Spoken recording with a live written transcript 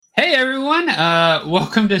everyone.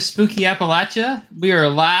 Welcome to Spooky Appalachia. We are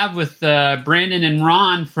live with Brandon and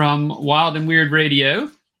Ron from Wild and Weird Radio.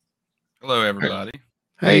 Hello, everybody.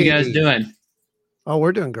 How are you guys doing? Oh,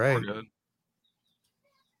 we're doing great. We're good.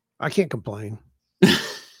 I can't complain.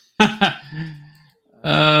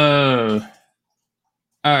 Oh,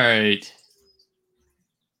 all right.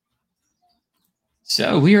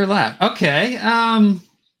 So we are live. Okay.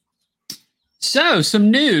 So some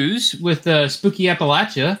news with Spooky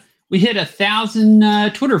Appalachia. We hit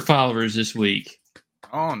 1,000 Twitter followers this week.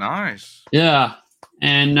 Oh, nice. Yeah,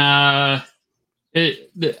 and the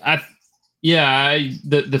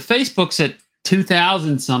Facebook's at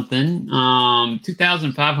 2,000 something,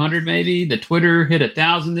 2,500 maybe. The Twitter hit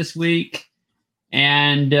 1,000 this week,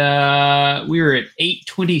 and we were at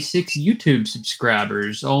 826 YouTube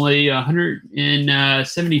subscribers. Only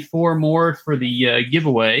 174 more for the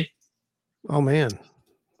giveaway. Oh man,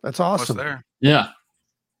 that's awesome. What's there? Yeah,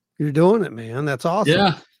 you're doing it, man. That's awesome.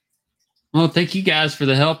 Yeah. Well, thank you guys for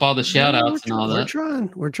the help, all the shout outs and all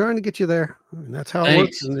that. We're trying to get you there. And that's how it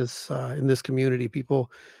works in this community. People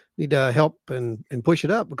need to help and push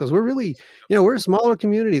it up because we're really, we're a smaller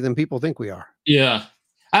community than people think we are. Yeah.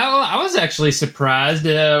 I was actually surprised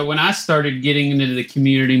when I started getting into the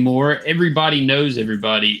community more. Everybody knows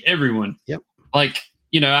everybody, everyone. Yep. Like,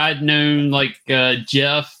 I'd known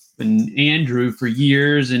Jeff and Andrew for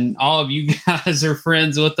years, and all of you guys are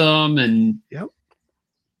friends with them. And yep.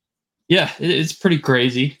 Yeah, it's pretty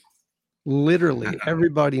crazy. Literally,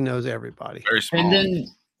 everybody knows everybody. Very small. And then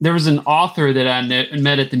there was an author that I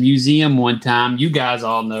met at the museum one time. You guys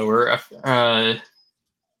all know her.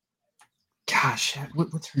 Gosh,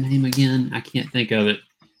 what's her name again? I can't think of it.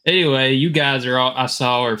 Anyway, you guys I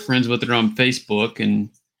saw her friends with her on Facebook, and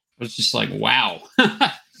I was just like, wow.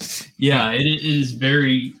 Yeah,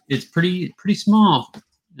 it's pretty small.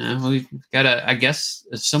 We've got I guess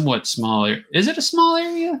a somewhat small area. Is it a small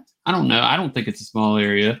area? I don't know. I don't think it's a small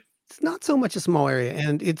area. It's not so much a small area.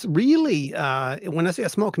 And it's really, when I say a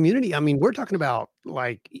small community, I mean, we're talking about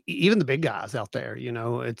even the big guys out there, you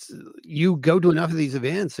go to enough of these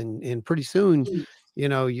events and pretty soon,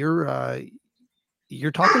 you're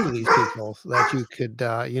talking to these people that you could,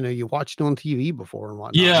 you watched on TV before and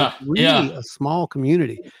whatnot. Yeah. It's really a small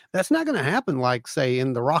community. That's not going to happen say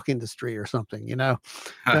in the rock industry or something, No.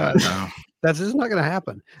 That's just not going to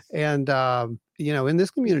happen. And, in this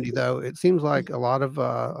community though, it seems like a lot of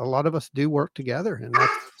us do work together, and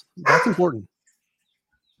that's important.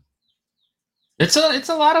 It's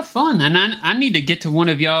a lot of fun, and I need to get to one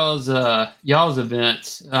of y'all's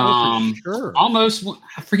events. Sure. Almost,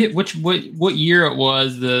 I forget what year it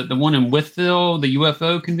was. The one in Withville, the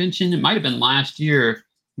UFO convention. It might have been last year.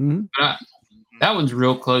 Mm-hmm. But that one's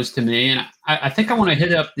real close to me, and I think I want to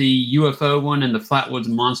hit up the UFO one and the Flatwoods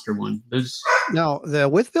Monster one. No, the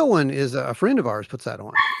Withville one is a friend of ours puts that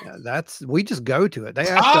on. We just go to it. They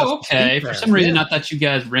asked us okay. For some reason, I thought you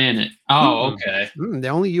guys ran it. Oh, okay. The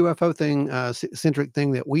only UFO thing, centric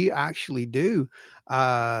thing that we actually do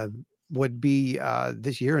would be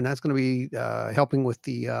this year, and that's going to be helping with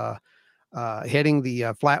the heading the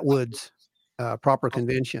Flatwoods proper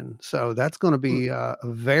convention. So that's going to be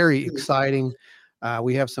very exciting.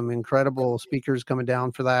 We have some incredible speakers coming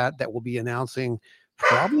down for that will be announcing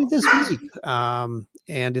probably this week.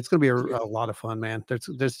 And it's going to be a lot of fun, man.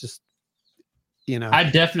 There's just, I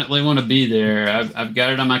definitely want to be there. I've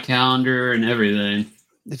got it on my calendar and everything.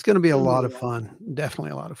 It's going to be a lot of fun.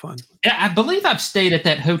 Definitely a lot of fun. Yeah, I believe I've stayed at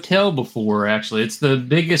that hotel before, actually. It's the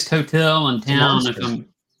biggest hotel in town.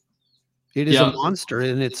 It is a monster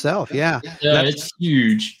in itself. Yeah. Yeah, it's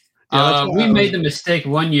huge. We made the mistake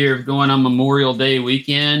one year of going on Memorial Day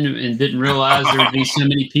weekend and didn't realize there would be so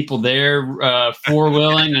many people there,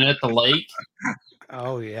 four-wheeling and at the lake.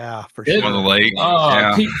 Oh, yeah, for sure. On the lake.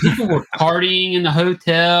 People were partying in the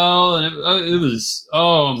hotel, and it was,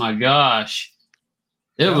 oh my gosh.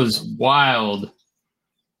 It was wild.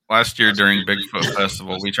 Last year during Bigfoot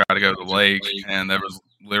Festival, we tried to go to the lake, and there was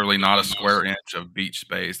literally not a square inch of beach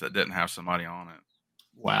space that didn't have somebody on it.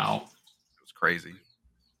 Wow. It was crazy.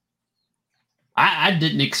 I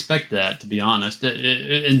didn't expect that, to be honest.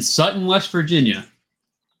 In Sutton, West Virginia.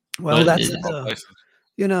 Well, that's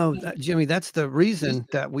Jimmy, that's the reason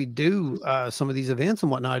that we do some of these events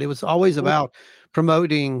and whatnot. It was always about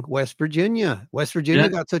promoting West Virginia. West Virginia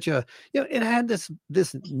got such a, it had this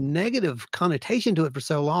negative connotation to it for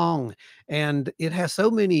so long, and it has so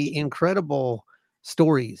many incredible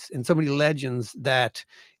stories and so many legends that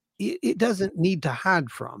it doesn't need to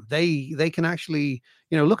hide from. They can actually,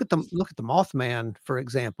 look at the Mothman, for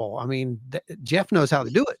example. I mean, Jeff knows how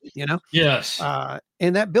to do it, Yes.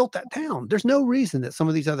 And that built that town. There's no reason that some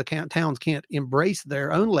of these other towns can't embrace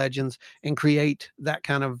their own legends and create that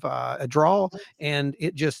kind of a draw. And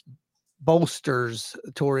it just bolsters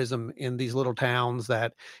tourism in these little towns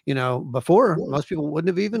that, before most people wouldn't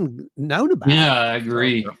have even known about. Yeah, I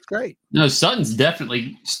agree. So, it's great. No, Sutton's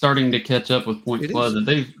definitely starting to catch up with Point Pleasant.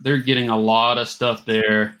 They're getting a lot of stuff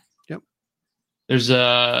there. Yep. There's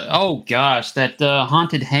that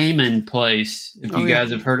haunted Heyman place. If you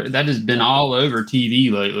guys have heard it, that has been all over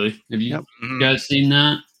TV lately. Have you guys seen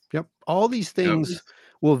that? Yep. All these things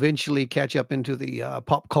will eventually catch up into the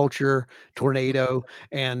pop culture tornado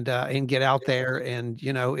and get out there. And,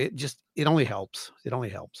 it only helps. It only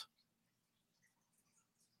helps.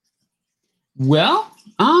 Well,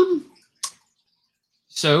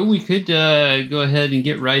 so we could go ahead and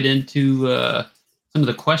get right into some of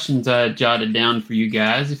the questions I jotted down for you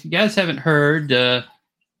guys. If you guys haven't heard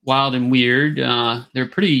Wild and Weird, they're a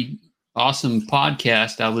pretty awesome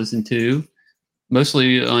podcast I listen to.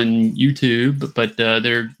 Mostly on YouTube, but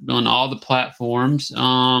they're on all the platforms.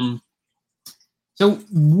 So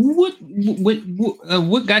what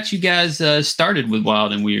got you guys started with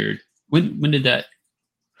Wild and Weird? When did that?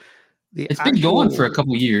 It's been going for a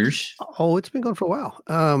couple of years. Oh, it's been going for a while.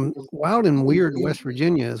 Wild and Weird West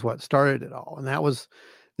Virginia is what started it all, and that was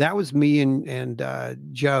me and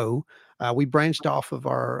Joe. We branched off of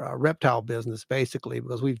our reptile business basically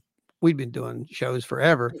because we'd been doing shows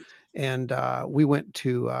forever. And we went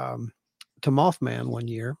to Mothman one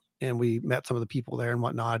year, and we met some of the people there and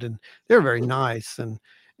whatnot, and they were very nice.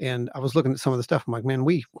 And I was looking at some of the stuff. I'm like, man,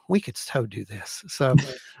 we could so do this. So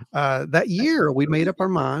that year we made up our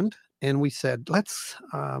mind, and we said, let's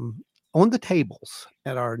on the tables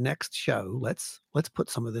at our next show, let's put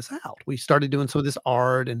some of this out. We started doing some of this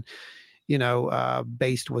art and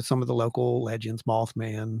based with some of the local legends,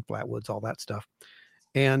 Mothman, Flatwoods, all that stuff,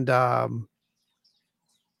 and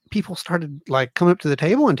people started like coming up to the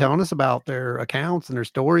table and telling us about their accounts and their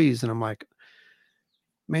stories. And I'm like,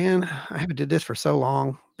 man, I haven't did this for so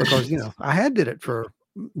long because, I had did it for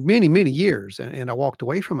many, many years and I walked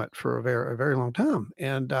away from it for a very long time.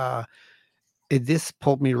 And this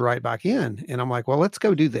pulled me right back in, and I'm like, well, let's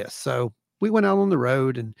go do this. So we went out on the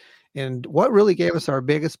road, and what really gave us our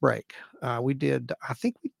biggest break, I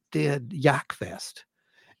think we did Yak Fest.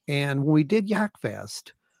 And when we did Yak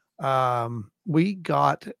Fest, we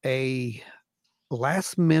got a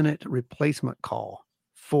last minute replacement call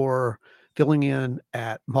for filling in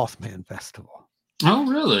at Mothman Festival. Oh,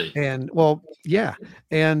 really? And well, yeah.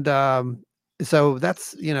 And so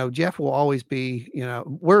that's, Jeff will always be,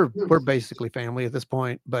 we're basically family at this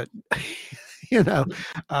point, but that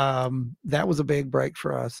was a big break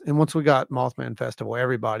for us. And once we got Mothman Festival,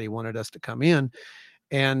 everybody wanted us to come in.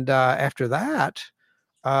 And after that,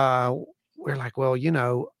 we're like, well,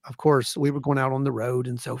 of course we were going out on the road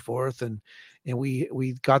and so forth. And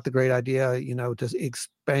we got the great idea, to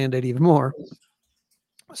expand it even more.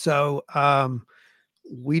 So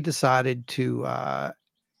we decided to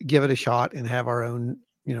give it a shot and have our own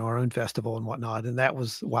festival and whatnot. And that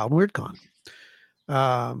was Wild and Weird Con.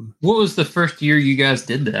 What was the first year you guys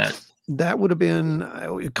did that? That would have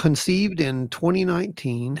been conceived in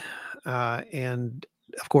 2019. And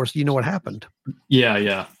of course, you know what happened.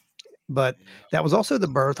 Yeah. But that was also the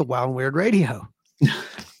birth of Wild and Weird Radio,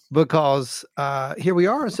 because here we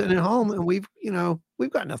are sitting at home, and we've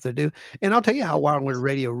got nothing to do. And I'll tell you how Wild and Weird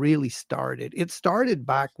Radio really started. It started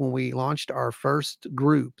back when we launched our first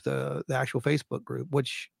group, the actual Facebook group,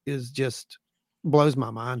 which is just blows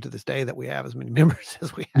my mind to this day that we have as many members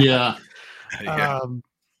as we have. Yeah.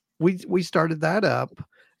 We started that up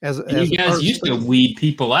as you guys used to weed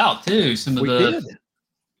people out too. We did.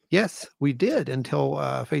 Yes, we did until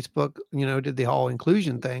Facebook, did the whole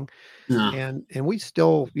inclusion thing. Yeah. And we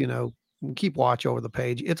still, keep watch over the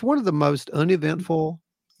page. It's one of the most uneventful,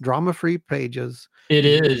 drama-free pages. It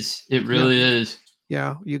is. It really is.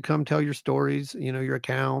 Yeah. You come tell your stories, your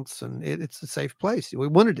accounts, and it's a safe place. We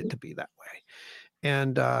wanted it to be that way.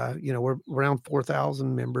 And, we're around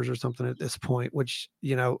 4,000 members or something at this point, which,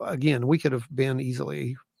 again, we could have been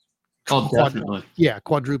easily. Oh, definitely.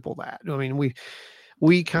 Quadruple that. I mean,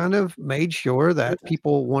 we kind of made sure that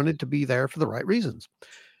people wanted to be there for the right reasons.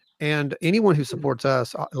 And anyone who supports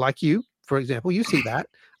us, like you, for example, you see that,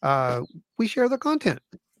 we share the content.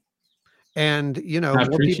 And,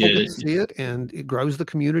 more people can see it, and it grows the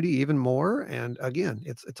community even more. And again,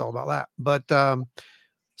 it's all about that. But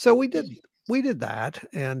so we did that.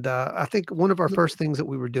 And I think one of our first things that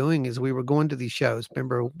we were doing is we were going to these shows.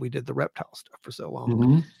 Remember, we did the reptile stuff for so long.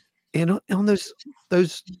 Mm-hmm. And on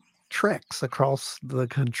those treks across the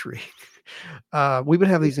country, we would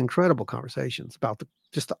have these incredible conversations about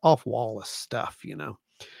just off wall stuff,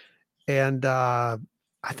 and I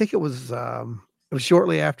think it was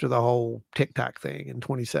shortly after the whole TikTok thing in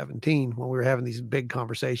 2017 when we were having these big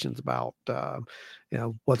conversations about,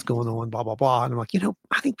 what's going on, blah, blah, blah. And I'm like,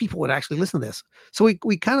 I think people would actually listen to this. So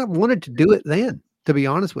we kind of wanted to do it then, to be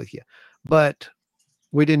honest with you, but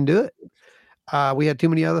we didn't do it. We had too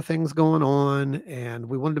many other things going on, and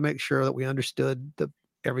we wanted to make sure that we understood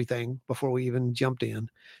everything before we even jumped in.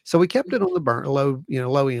 So we kept it on the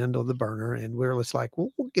low end of the burner, and we were just like,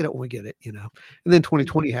 well, we'll get it when we get it, And then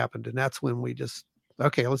 2020 happened, and that's when we just,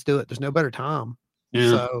 okay, let's do it. There's no better time.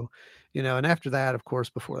 Yeah. So, and after that, of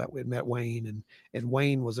course, before that, we had met Wayne, and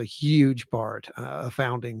Wayne was a huge part of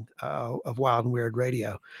founding of Wild and Weird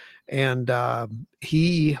Radio, and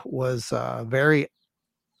he was very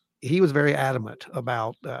adamant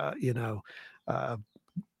about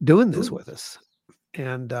doing this with us.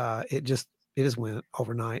 And it just went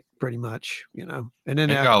overnight pretty much, and then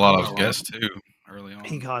he got a lot of guests too early on.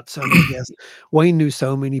 He got so many guests. Wayne knew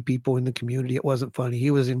so many people in the community. It wasn't funny.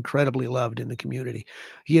 He was incredibly loved in the community.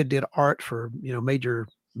 He did art for,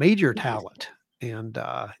 major talent. And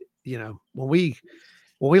when we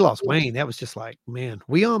lost Wayne, that was just like, man,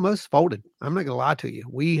 we almost folded. I'm not gonna lie to you.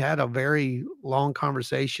 We had a very long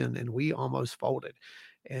conversation and we almost folded.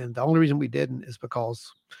 And the only reason we didn't is because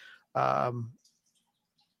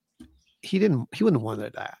he wouldn't have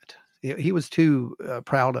wanted that. He was too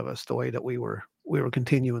proud of us the way that we were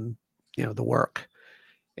continuing, the work,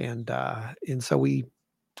 and so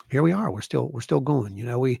here we are. We're still going.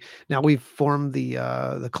 We've formed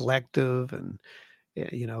the collective and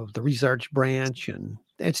the research branch, and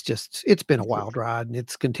it's been a wild ride, and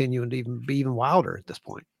it's continuing to be even wilder at this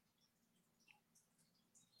point.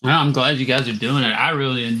 Well, I'm glad you guys are doing it. I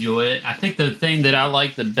really enjoy it. I think the thing that I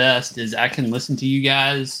like the best is I can listen to you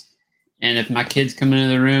guys. And if my kids come into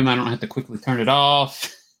the room, I don't have to quickly turn it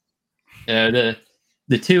off. The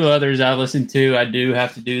two others I listen to, I do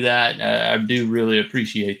have to do that. I do really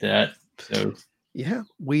appreciate that. So yeah,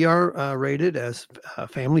 we are rated as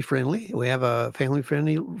family friendly. We have a family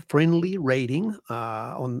friendly rating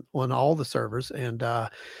on all the servers, and I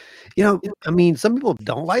mean, some people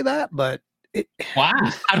don't like that, but. Why?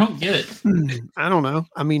 I don't get it. I don't know.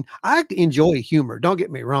 I mean, I enjoy humor. Don't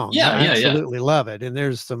get me wrong. I absolutely love it. And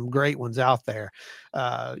there's some great ones out there.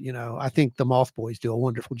 I think the Moth Boys do a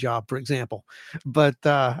wonderful job, for example. But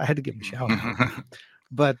I had to give them a shout out.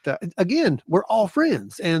 But again, we're all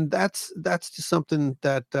friends, and that's just something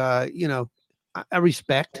that I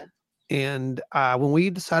respect. And when we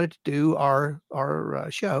decided to do our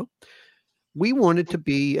show, we wanted to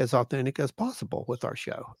be as authentic as possible with our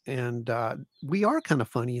show. And we are kind of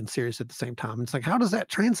funny and serious at the same time. It's like, how does that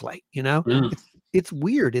translate? It's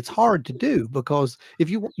weird. It's hard to do because if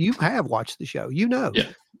you have watched the show,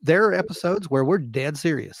 there are episodes where we're dead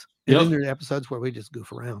serious. And then there are episodes where we just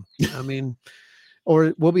goof around. I mean,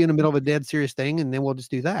 or we'll be in the middle of a dead serious thing and then we'll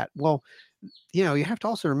just do that. Well, you have to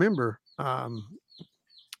also remember,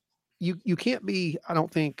 you can't be, I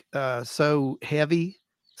don't think, so heavy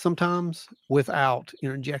sometimes without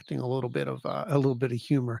injecting a little bit of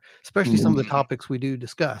humor, especially some of the topics we do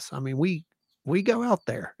discuss. I mean, we go out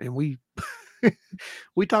there and we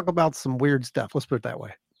we talk about some weird stuff. Let's put it that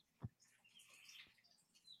way.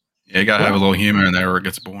 Yeah, you gotta have a little humor in there or it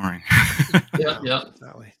gets boring. Yeah.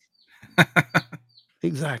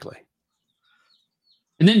 Exactly.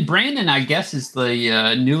 And then Brandon, I guess, is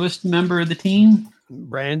the newest member of the team.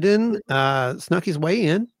 Brandon snuck his way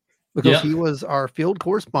in because he was our field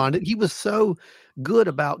correspondent. He was so good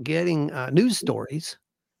about getting news stories.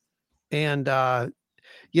 And,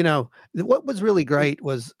 what was really great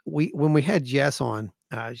was when we had Jess on,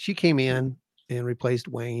 she came in and replaced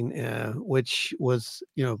Wayne, which was,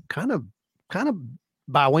 kind of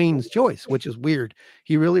by Wayne's choice, which is weird.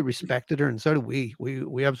 He really respected her, and so do we.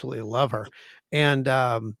 We absolutely love her.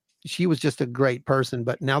 And she was just a great person,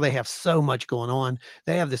 but now they have so much going on.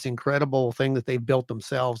 They have this incredible thing that they've built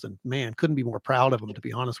themselves, and man, couldn't be more proud of them, to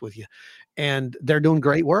be honest with you. And they're doing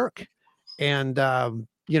great work. And,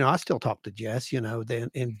 I still talk to Jess,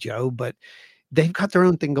 and Joe, but they've got their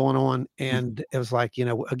own thing going on. And it was like,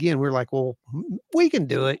 again, we're like, well, we can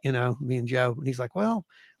do it, me and Joe. And he's like, well,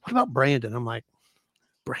 what about Brandon? I'm like,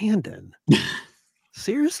 Brandon,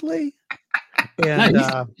 seriously? And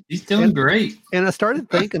he's doing great. And I started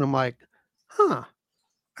thinking, I'm like, I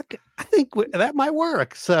think that might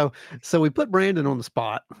work. So we put Brandon on the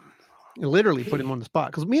spot, literally put him on the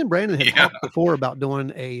spot, because me and Brandon had talked before about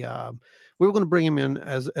doing we were going to bring him in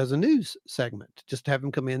as a news segment, just have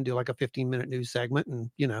him come in, do like a 15-minute news segment, and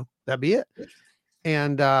that'd be it.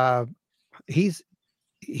 And he's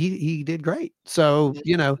he did great. So,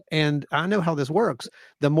 and I know how this works.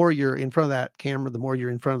 The more you're in front of that camera, the more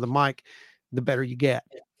you're in front of the mic, the better you get.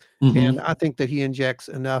 Mm-hmm. And I think that he injects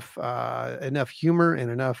enough humor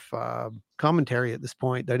and enough commentary at this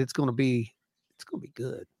point that it's going to be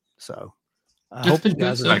good. So I hope you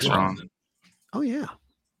guys are strong. Oh yeah.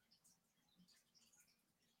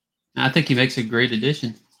 I think he makes a great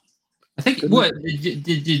addition. I think what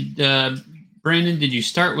did Brandon, did you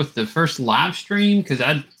start with the first live stream? Because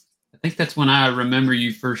I think that's when I remember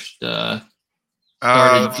you first started.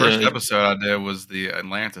 The first episode I did was the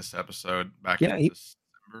Atlantis episode back in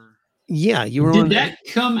December. Yeah, you were. Did that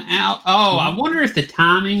come out? Oh, I wonder if the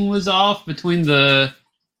timing was off between the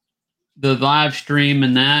live stream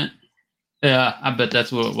and that. Yeah, I bet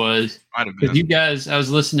that's what it was. Might have been. You guys, I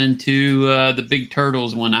was listening to the Big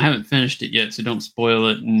Turtles one. I haven't finished it yet, so don't spoil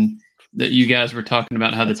it. And that you guys were talking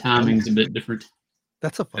about how the timing's a bit different.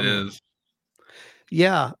 That's a fun one. It is.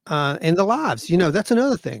 Yeah, and the lives, that's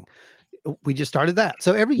another thing. We just started that.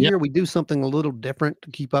 So every year we do something a little different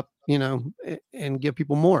to keep up, and give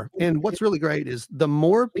people more. And what's really great is the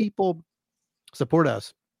more people support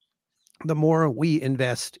us, the more we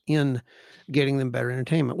invest in getting them better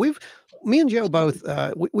entertainment. Me and Joe both,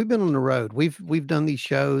 we've been on the road. We've done these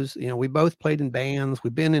shows. We both played in bands.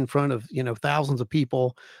 We've been in front of thousands of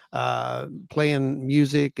people, playing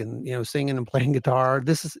music and singing and playing guitar.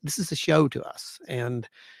 This is a show to us. And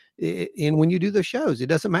when you do those shows, it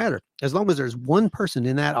doesn't matter as long as there's one person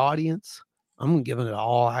in that audience. I'm giving it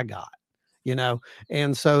all I got,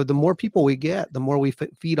 And so the more people we get, the more we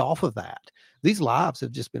feed off of that. These lives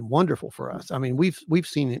have just been wonderful for us. I mean, we've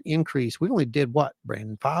seen an increase. We only did what,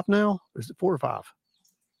 Brandon? 5 now? Or is it 4 or 5?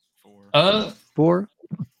 4. 4.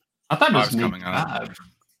 I thought it was coming 5. up.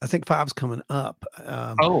 I think 5's coming up.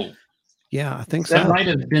 Yeah, I think that so. might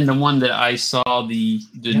have been the one that I saw the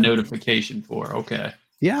notification for. Okay.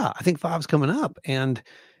 Yeah, I think 5's coming up, and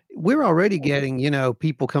we're already getting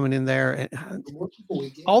people coming in there, and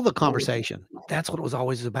all the conversation. That's what it was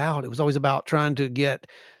always about. It was always about trying to get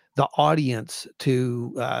the audience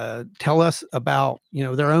to tell us about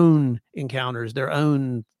their own encounters, their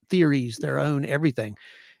own theories, their own everything.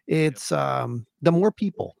 It's the more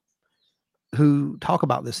people who talk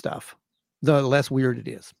about this stuff, the less weird it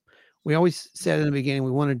is. We always said in the beginning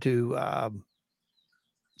we wanted to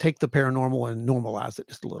take the paranormal and normalize it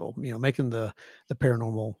just a little, making the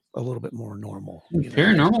paranormal a little bit more normal.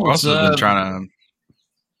 Paranormal also been trying to.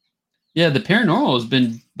 Yeah, the paranormal has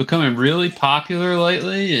been becoming really popular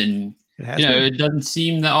lately, and it doesn't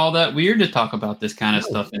seem all that weird to talk about this kind of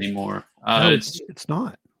stuff anymore. It's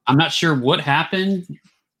not. I'm not sure what happened.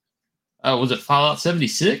 Was it Fallout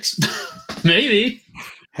 76? Maybe.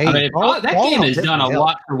 Hey, that game has done a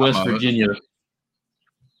lot for West Virginia.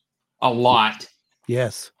 A lot.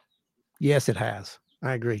 Yes, it has.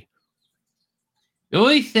 I agree. The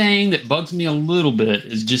only thing that bugs me a little bit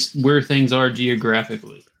is just where things are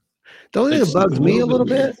geographically. The only thing that bugs me a little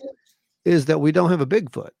bit is that we don't have a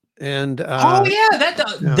Bigfoot. And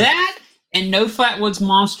that and No Flatwoods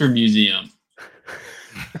Monster Museum.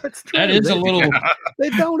 That's true. That is a little. They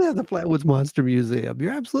don't have the Flatwoods Monster Museum.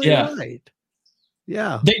 You're absolutely right.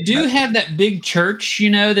 Yeah, they do have that big church,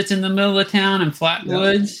 that's in the middle of town in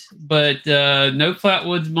Flatwoods, but no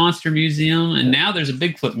Flatwoods Monster Museum. And now there's a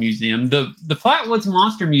Bigfoot museum. The Flatwoods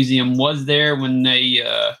Monster Museum was there when they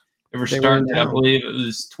were started. I believe it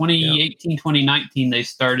was 2018, 2019. They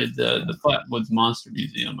started the Flatwoods Monster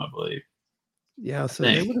Museum, I believe. Yeah, so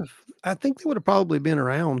I think they would have probably been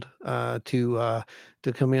around to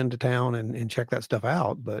come into town and check that stuff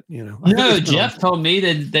out. But no, Jeff told me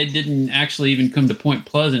that they didn't actually even come to Point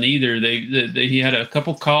Pleasant either. He had a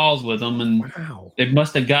couple calls with them, and they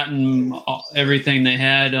must have gotten everything they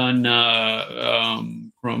had on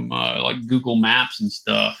from like Google Maps and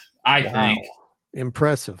stuff. I think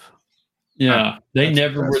impressive. Yeah, they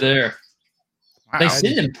never were there. Wow. They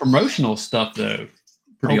send in promotional stuff though,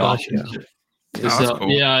 pretty often. Cool.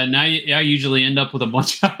 Yeah, and I usually end up with a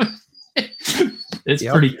bunch of it. It's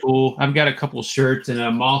pretty cool. I've got a couple shirts and a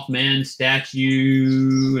Mothman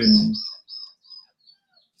statue and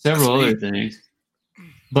several other things.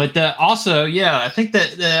 But also, I think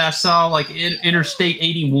that I saw like Interstate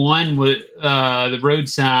 81 with the road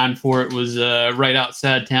sign for it was right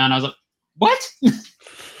outside town. I was like, what?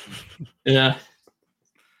 Yeah.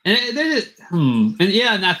 And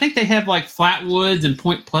and I think they have like Flatwoods and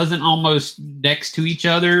Point Pleasant almost next to each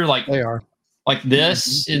other, like they are, like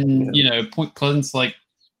this, and Point Pleasant's like,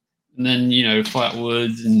 and then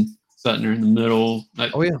Flatwoods and Sutton are in the middle.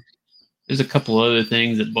 Like, there's a couple other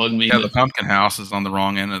things that bug me. Yeah, the pumpkin house is on the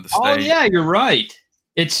wrong end of the state. Oh yeah, you're right.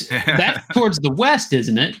 It's that's towards the west,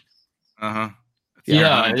 isn't it?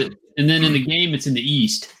 Yeah, and then in the game, it's in the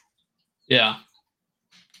east. Yeah.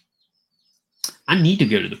 I need to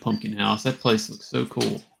go to the Pumpkin House. That place looks so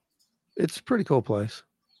cool. It's a pretty cool place.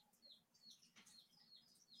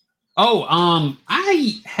 Oh, I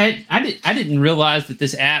didn't realize that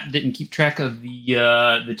this app didn't keep track of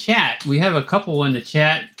the chat. We have a couple in the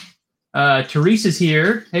chat. Teresa's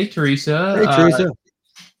here. Hey, Teresa. Hey, Teresa.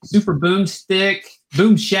 Super Boomstick,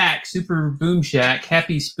 Boom Shack, Super Boom Shack.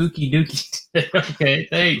 Happy Spooky Dookie. Okay,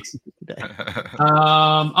 thanks.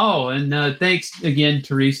 And thanks again,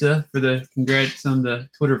 Teresa, for the congrats on the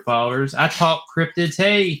Twitter followers. I talk cryptids.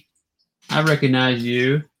 Hey, I recognize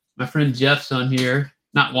you. My friend Jeff's on here.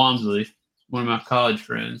 Not Walmsley, one of my college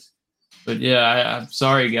friends. But yeah, I'm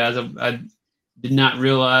sorry, guys. I did not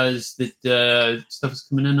realize that stuff was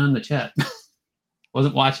coming in on the chat.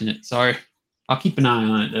 Wasn't watching it. Sorry. I'll keep an eye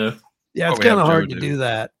on it, though. Yeah, it's kind of hard to do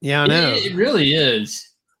that. Yeah, I know. It really is.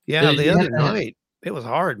 Yeah, the other night, it was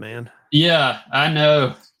hard, man. Yeah, I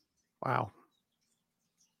know. Wow.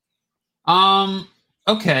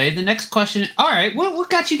 Okay, the next question. All right, what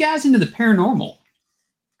got you guys into the paranormal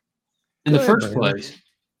in the first place?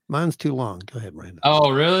 Mine's too long. Go ahead, Brandon.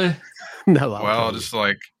 Oh, really? No. Well, just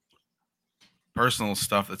like personal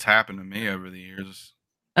stuff that's happened to me over the years.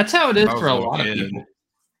 That's how it is for a lot of people.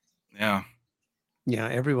 Yeah. Yeah,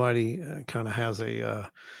 everybody kind of has a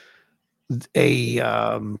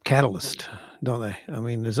catalyst, don't they? I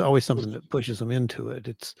mean, there's always something that pushes them into it.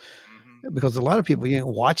 It's because a lot of people, you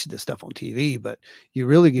don't watch this stuff on TV, but you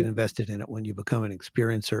really get invested in it when you become an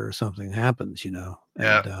experiencer or something happens, And,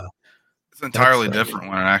 yeah. It's entirely different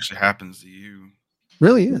when it actually happens to you.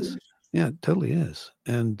 Really is. Yeah, it totally is.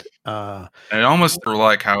 And it almost for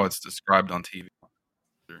like how it's described on TV.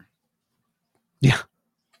 Yeah.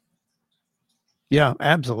 Yeah,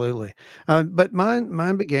 absolutely. But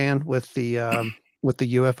mine began with the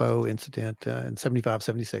UFO incident in 75,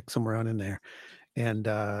 76, somewhere around in there. And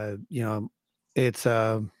it's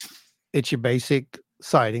your basic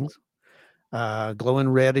sightings, glowing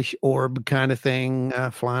reddish orb kind of thing,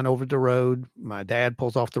 flying over the road. My dad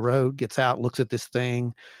pulls off the road, gets out, looks at this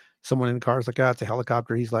thing. Someone in the car is like, it's a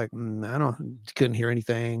helicopter. He's like, couldn't hear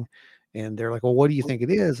anything. And they're like, well, what do you think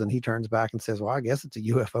it is? And he turns back and says, well, I guess it's a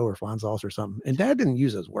UFO or flying saucer or something. And Dad didn't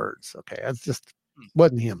use those words. Okay. That's just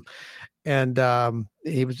wasn't him. And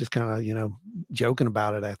he was just kind of, joking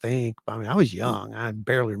about it, I think. I mean, I was young. I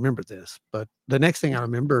barely remember this. But the next thing I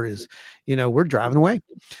remember is, we're driving away.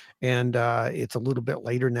 And it's a little bit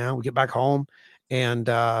later now. We get back home. And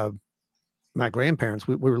my grandparents,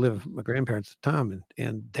 we were living with my grandparents at the time.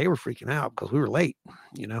 And they were freaking out because we were late,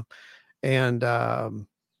 And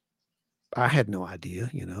I had no idea,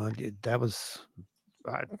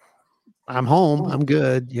 I'm home, I'm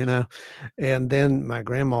good, and then my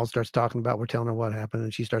grandma starts talking about, we're telling her what happened.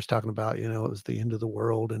 And she starts talking about, it was the end of the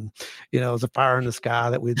world. And, it was a fire in the sky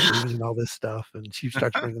that we'd seen and all this stuff. And she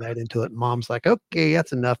starts bringing that into it. And Mom's like, okay,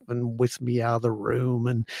 that's enough. And whisks me out of the room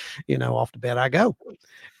and, off to bed I go.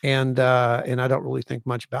 And I don't really think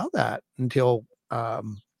much about that until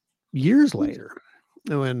years later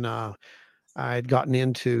when, I'd gotten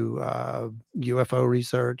into UFO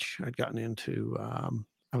research. I've gotten into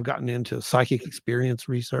psychic experience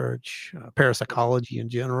research, parapsychology in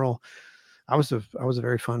general. I was a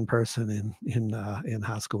very fun person in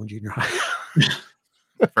high school and junior high.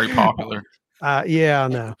 Very popular. Yeah, I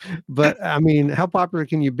know. But I mean, how popular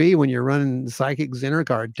can you be when you're running psychic Zenner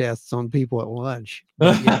card tests on people at lunch?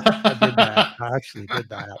 But yeah, I did that. I actually did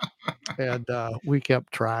that. And we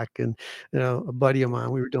kept track. And, a buddy of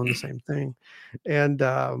mine, we were doing the same thing. And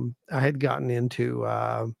I had gotten into,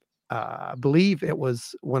 I believe it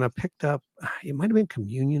was when I picked up, it might have been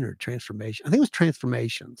communion or transformation. I think it was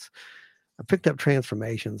transformations. I picked up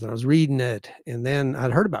transformations and I was reading it. And then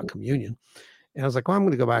I'd heard about communion. And I was like, well, I'm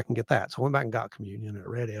going to go back and get that. So I went back and got communion and I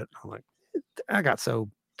read it. I'm like, I got so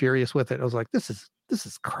furious with it. I was like, this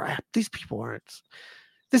is crap. These people aren't.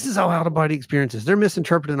 This is all out-of-body experiences. They're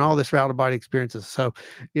misinterpreting all this for out-of-body experiences. So,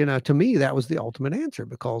 to me, that was the ultimate answer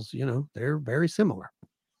because, they're very similar.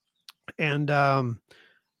 And I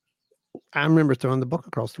remember throwing the book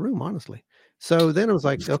across the room, honestly. So then I was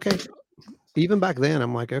like, okay, even back then,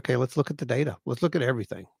 I'm like, okay, let's look at the data. Let's look at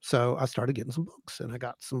everything. So I started getting some books and I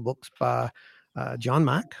got some books by John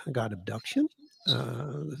Mack. I got Abduction,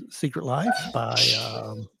 Secret Life by,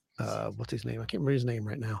 what's his name? I can't remember his name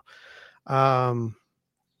right now.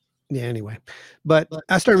 Yeah, anyway, but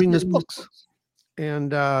I started reading his books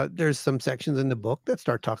and there's some sections in the book that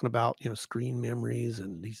start talking about, screen memories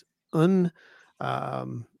and these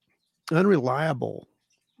unreliable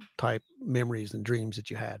type memories and dreams that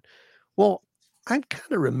you had. Well, I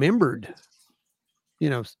kind of remembered,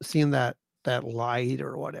 seeing that light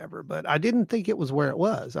or whatever, but I didn't think it was where it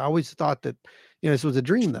was. I always thought that, this was a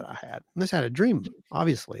dream that I had. And this had a dream,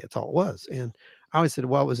 obviously, it's all it was. And I always said,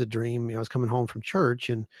 well, it was a dream. I was coming home from church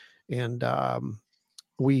and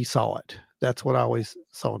we saw it. That's what I always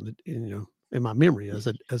saw in my memory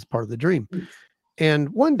as part of the dream. And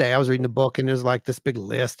one day I was reading a book and there's like this big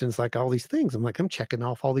list and it's like all these things. I'm like, I'm checking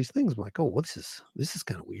off all these things. I'm like, oh, well, this is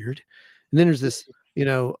kind of weird. And then there's this,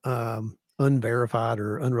 unverified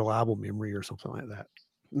or unreliable memory or something like that.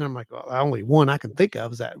 And I'm like, well, only one I can think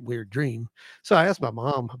of is that weird dream. So I asked my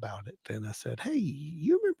mom about it and I said, hey,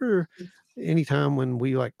 you remember any time when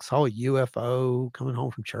we like saw a UFO coming home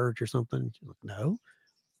from church or something? She's like, no.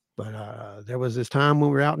 But there was this time when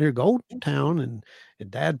we were out near Golden Town and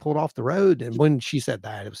Dad pulled off the road. And when she said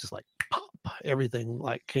that, it was just like pop, everything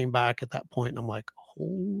like came back at that point. And I'm like,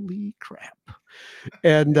 holy crap.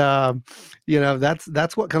 And,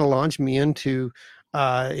 that's what kind of launched me into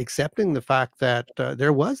accepting the fact that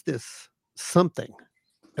there was this something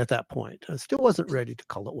at that point. I still wasn't ready to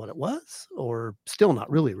call it what it was, or still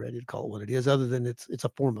not really ready to call it what it is, other than it's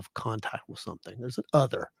a form of contact with something. There's an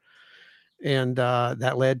other. And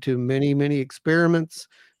that led to many, many experiments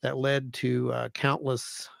that led to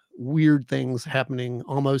countless weird things happening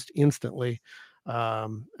almost instantly. I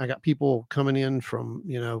got people coming in from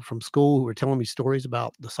school who were telling me stories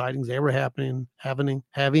about the sightings they were having.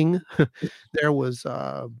 There was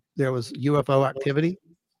UFO activity.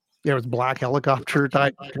 There was black helicopter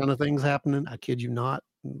type kind of things happening. I kid you not.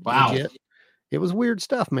 Wow. Legit. It was weird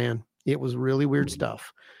stuff, man. It was really weird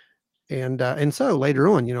stuff. And so later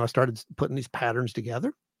on, I started putting these patterns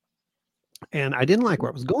together, and I didn't like where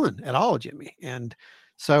it was going at all, Jimmy. And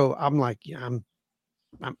so I'm like, yeah, I'm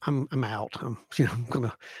out. I'm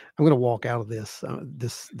gonna walk out of this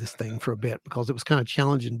thing for a bit, because it was kind of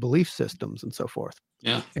challenging belief systems and so forth.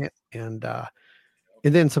 Yeah. And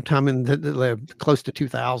then sometime in the close to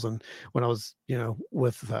 2000, when I was,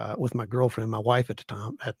 with my girlfriend, my wife at the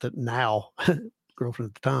time, girlfriend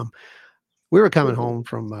at the time, we were coming home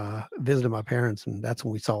from visiting my parents, and that's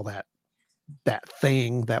when we saw that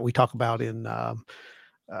thing that we talk about in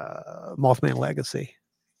Mothman Legacy.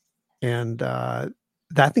 And I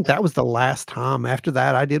think that was the last time. After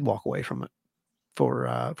that, I did walk away from it for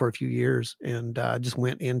a few years, and just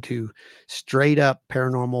went into straight up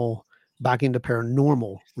paranormal, back into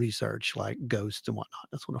paranormal research, like ghosts and whatnot.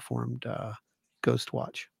 That's when I formed Ghost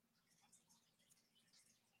Watch.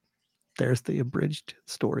 There's the abridged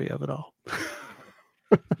story of it all.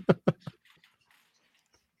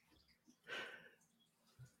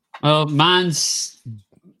 Well, mine's,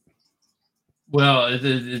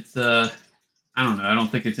 it's I don't know. I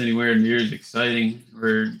don't think it's anywhere near as exciting,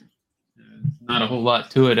 or not a whole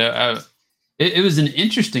lot to it. It was an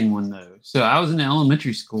interesting one though. So I was in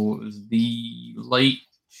elementary school. It was the early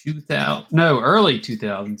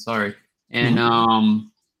 2000s. Sorry, and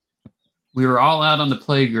we were all out on the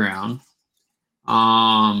playground.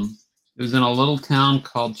 It was in a little town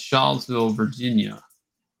called Shawsville, Virginia,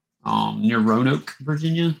 near Roanoke,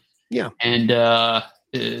 Virginia. Yeah. And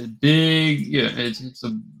it's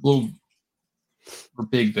a little, or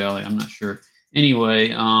Big Valley, I'm not sure. Anyway,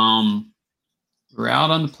 we're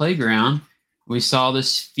out on the playground. We saw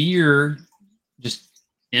this sphere just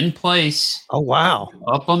in place. Oh, wow.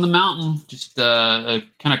 Up on the mountain, just a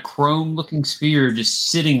kind of chrome looking sphere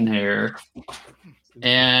just sitting there.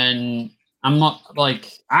 And I'm not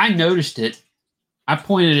like, I noticed it. I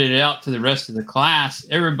pointed it out to the rest of the class.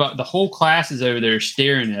 Everybody, the whole class is over there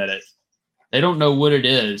staring at it. They don't know what it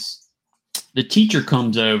is. The teacher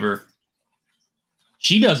comes over.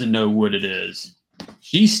 She doesn't know what it is.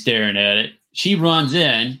 She's staring at it. She runs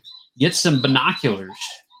in, gets some binoculars.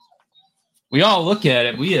 We all look at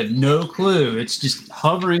it. We have no clue. It's just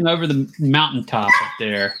hovering over the mountaintop up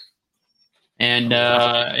there. And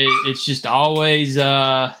it's just always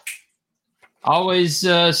something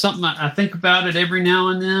I think about it every now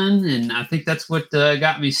and then. And I think that's what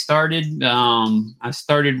got me started. I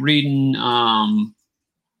started reading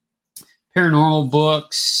paranormal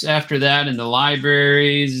books after that in the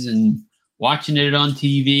libraries, and watching it on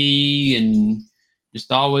TV, and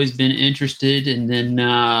just always been interested. And then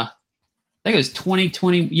I think it was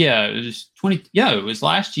 2020. Yeah, it was 20. Yeah, it was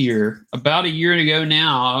last year, about a year ago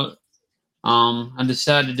now. I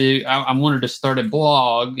decided I wanted to start a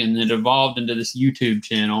blog, and it evolved into this YouTube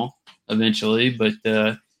channel eventually, but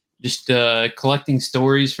just collecting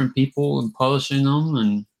stories from people and publishing them,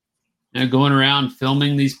 and going around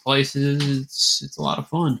filming these places. It's a lot of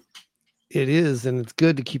fun. It is, and it's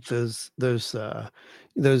good to keep those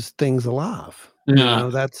things alive. Yeah.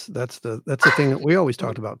 That's the thing that we always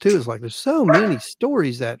talked about too, is like there's so many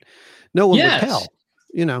stories that no one would tell.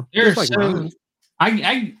 you know, There's just like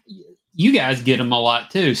mine. You guys get them a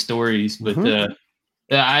lot too, stories, but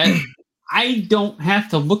I don't have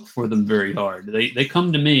to look for them very hard. They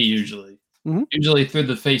come to me usually. Usually through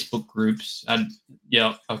the Facebook groups.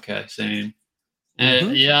 Okay, same.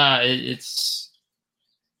 It's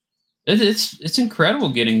incredible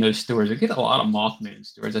getting those stories. I get a lot of Mothman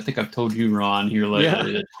stories. I think I've told you, Ron, here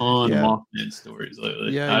lately. A ton of Mothman stories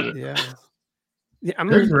lately. Yeah. I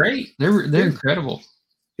mean, they're great. They're incredible.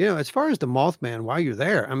 You know, as far as the Mothman, while you're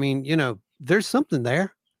there, I mean, you know, there's something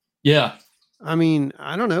there. Yeah. I mean,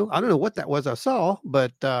 I don't know what that was I saw,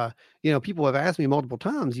 but you know, people have asked me multiple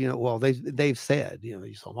times, you know, well, they've said, you know,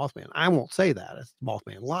 you saw Mothman. I won't say that it's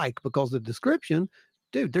Mothman like, because the description,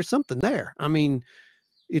 dude, there's something there. I mean,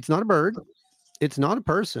 it's not a bird, it's not a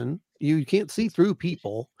person. You can't see through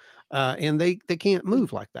people, and they can't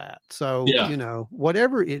move like that. So, you know,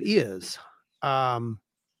 whatever it is,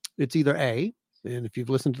 it's either A, and if you've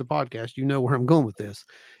listened to the podcast, you know where I'm going with this.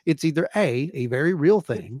 It's either a very real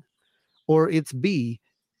thing, or it's B,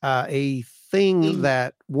 a thing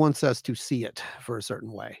that wants us to see it for a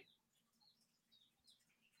certain way.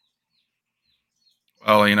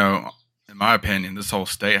 Well, you know, in my opinion, this whole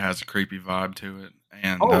state has a creepy vibe to it.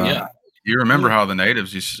 And you remember how the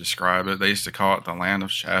natives used to describe it? They used to call it the land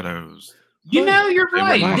of shadows. You know, you're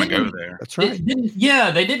right. They didn't want to go there. That's right.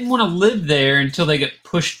 They didn't want to live there until they got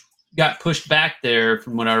pushed back there,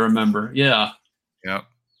 from what I remember. Yeah. Yep.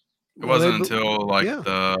 It wasn't until like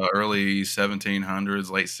the early 1700s,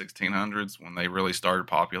 late 1600s, when they really started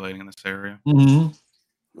populating this area. Well,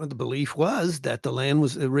 the belief was that the land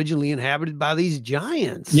was originally inhabited by these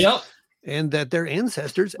giants. Yep. And that their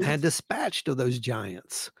ancestors had dispatched of those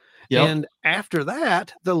giants. Yep. And after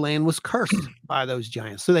that, the land was cursed by those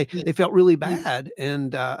giants. So they felt really bad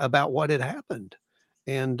and about what had happened.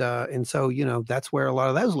 And so, you know, that's where a lot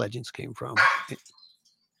of those legends came from.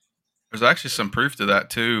 There's actually some proof to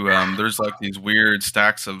that too. There's like these weird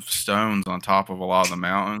stacks of stones on top of a lot of the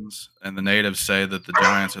mountains, and the natives say that the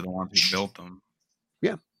giants are the ones who built them.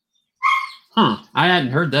 Yeah. Huh. I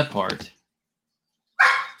hadn't heard that part.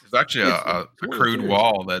 There's actually a crude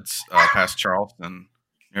wall that's past Charleston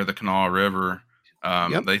near the Kanawha River.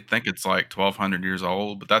 They think it's like 1,200 years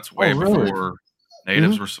old, but that's way before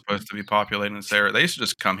natives were supposed to be populating this area. They used to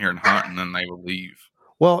just come here and hunt, and then they would leave.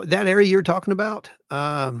 Well, that area you're talking about,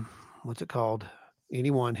 what's it called?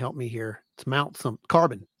 Anyone help me here? It's Mount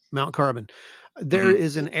Carbon. There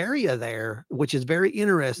is an area there which is very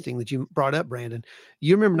interesting that you brought up, Brandon.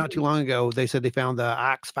 You remember not too long ago they said they found the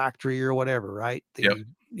axe factory or whatever, right? The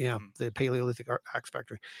Paleolithic axe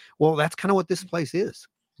factory. Well, that's kind of what this place is.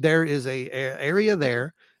 There is a area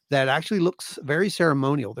there that actually looks very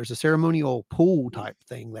ceremonial. There's a ceremonial pool type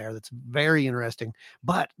thing there that's very interesting.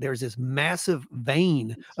 But there's this massive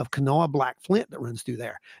vein of Kanawha black flint that runs through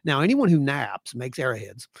there. Now, anyone who makes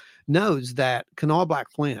arrowheads, knows that Kanawha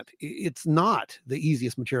black flint, it's not the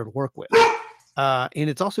easiest material to work with. And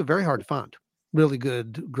it's also very hard to find really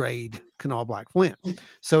good grade Kanawha black flint.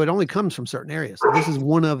 So it only comes from certain areas. This is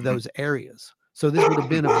one of those areas. So this would have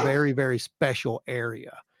been a very, very special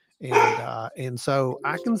area. And so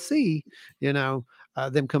I can see, you know,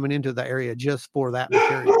 them coming into the area just for that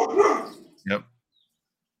material. Yep.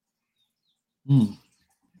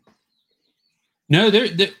 No,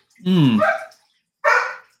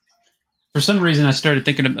 for some reason, I started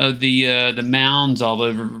thinking of the mounds all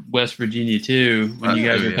over West Virginia too. When you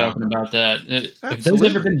guys were talking about that, have those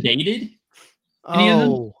ever been dated?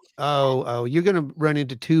 You're gonna run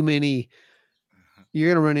into too many. You're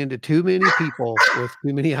going to run into too many people with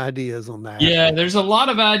too many ideas on that. Yeah, there's a lot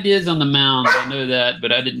of ideas on the mounds. I know that,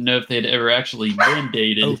 but I didn't know if they'd ever actually been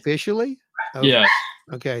dated. Officially? Yeah.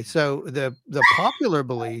 Okay, so the popular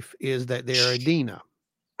belief is that they're Adena.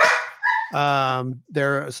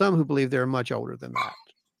 There are some who believe they're much older than that.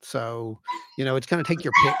 So, you know, it's kind of take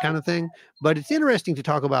your pick kind of thing. But it's interesting to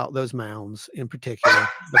talk about those mounds in particular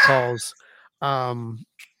because I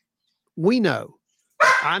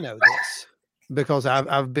know this. Because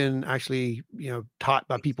I've been actually, you know, taught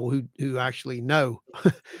by people who actually know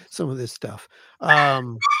some of this stuff. A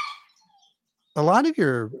lot of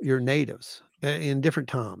your natives in different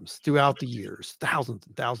times throughout the years, thousands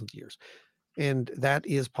and thousands of years, and that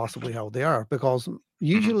is possibly how they are. Because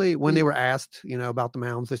usually when they were asked, you know, about the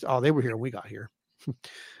mounds, they said, "Oh, they were here when we got here."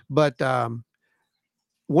 But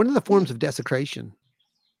one of the forms of desecration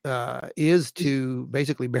is to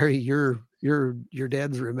basically bury your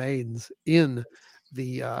dead's remains in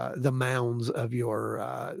the mounds of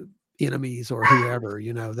your enemies or whoever,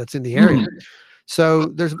 you know, that's in the area. So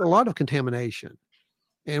there's a lot of contamination.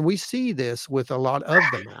 And we see this with a lot of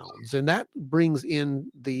the mounds, and that brings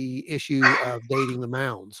in the issue of dating the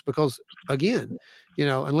mounds, because again,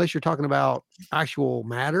 unless you're talking about actual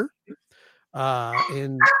matter,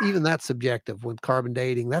 and even that's subjective with carbon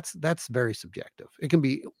dating. That's very subjective. It can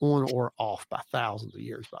be on or off by thousands of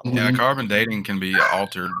years, by the way. Yeah, carbon dating can be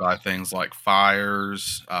altered by things like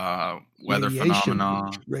fires, weather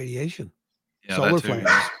phenomena, radiation, yeah, solar flares.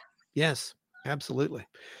 Yes, absolutely.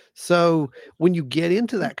 So when you get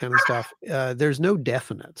into that kind of stuff, there's no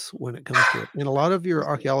definites when it comes to it. And a lot of your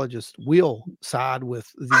archaeologists will side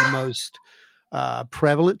with the most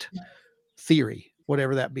prevalent theory,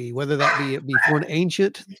 whatever that be, whether that be it be for an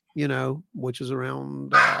ancient, which is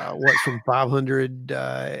around from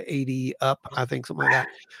 580 up, I think, something like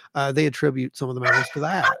that. They attribute some of the mounds to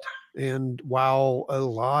that. And while a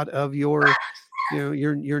lot of your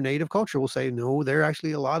native culture will say, no, they're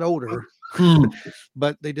actually a lot older,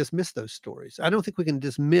 but they dismiss those stories. I don't think we can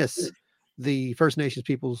dismiss the First Nations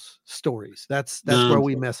people's stories. That's where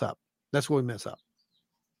we mess up. That's where we mess up.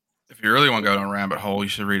 If you really want to go down a rabbit hole, you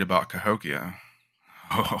should read about Cahokia.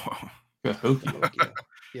 Cahokia.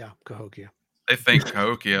 Yeah, Cahokia. They think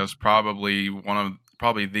Cahokia is probably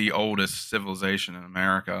the oldest civilization in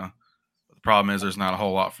America. But the problem is there's not a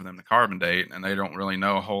whole lot for them to carbon date, and they don't really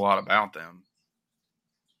know a whole lot about them.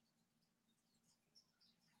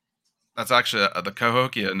 That's actually the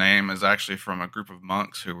Cahokia name is actually from a group of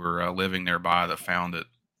monks who were living nearby that found it,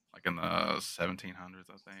 like in the 1700s,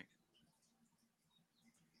 I think.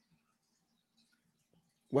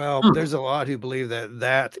 Well, there's a lot who believe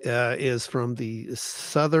that is from the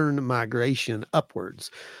southern migration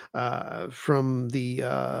upwards, from the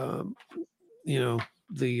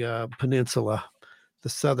the peninsula, the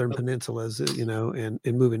southern peninsulas,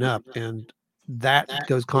 and moving up, and that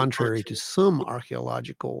goes contrary to some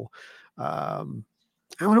archaeological. I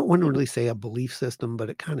don't want to really say a belief system, but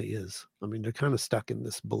it kind of is. I mean, they're kind of stuck in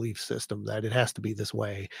this belief system that it has to be this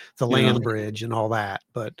way, the land bridge and all that.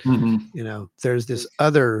 But, there's this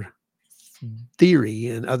other theory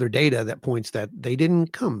and other data that points that they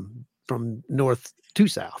didn't come from north to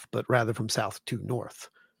south, but rather from south to north.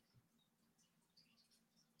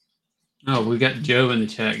 Oh, we got Joe in the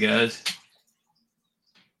chat, guys.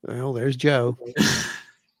 Well, there's Joe.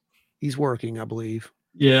 He's working, I believe.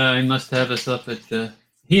 Yeah, he must have us up at the.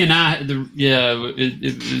 He and I,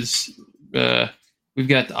 it was. We've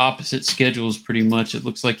got the opposite schedules pretty much. It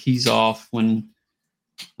looks like he's off when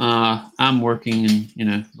I'm working,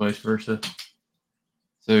 and vice versa.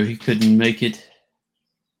 So he couldn't make it,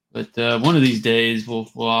 but one of these days we'll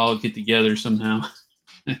all get together somehow.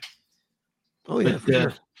 Oh yeah, for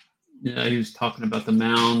sure. Yeah, he was talking about the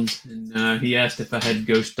mounds, and he asked if I had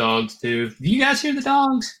ghost dogs too. Do you guys hear the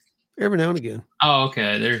dogs? Every now and again. Oh,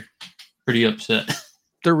 okay. They're pretty upset.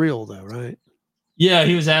 They're real though, right? Yeah,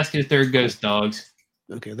 he was asking if they're ghost dogs.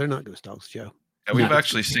 Okay, they're not ghost dogs, Joe. Yeah, we've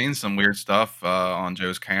actually seen some weird stuff on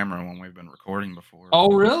Joe's camera when we've been recording before.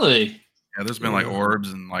 Oh, really? Yeah, there's been like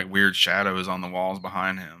orbs and like weird shadows on the walls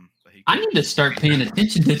behind him. I need to start paying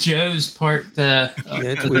attention to Joe's part of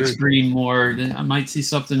the screen more. I might see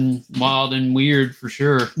something wild and weird for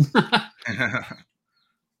sure.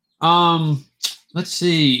 Let's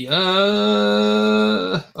see.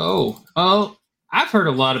 I've heard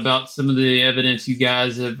a lot about some of the evidence you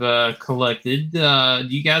guys have collected. Do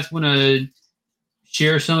you guys want to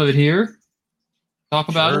share some of it here? Talk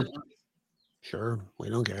about it? Sure. We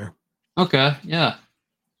don't care. Okay. Yeah.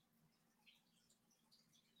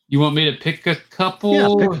 You want me to pick a couple? Yeah,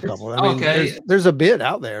 pick a couple. I mean, okay. There's a bit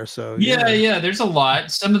out there. So yeah, there's a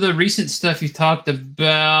lot. Some of the recent stuff you talked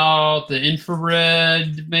about, the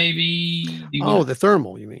infrared, maybe. The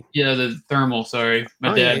thermal, you mean? Yeah, the thermal. Sorry,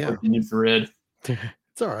 my dad worked in infrared.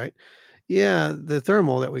 It's all right. Yeah, the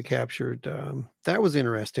thermal that we captured, that was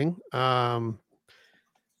interesting.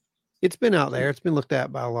 It's been out there. It's been looked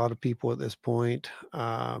at by a lot of people at this point.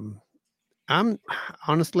 I'm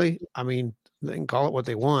honestly, I mean, they can call it what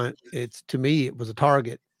they want. To me, it was a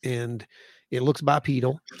target, and it looks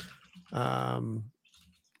bipedal.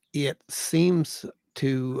 It seems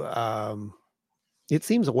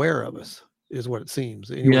aware of us, is what it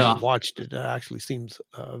seems. Anyone who watched it actually seems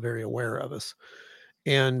very aware of us.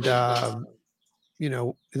 And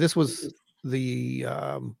this was the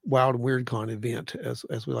Wild and Weird Con event, as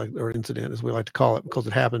we like, or incident, as we like to call it, because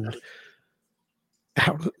it happened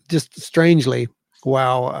out just strangely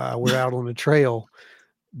while we're out on the trail.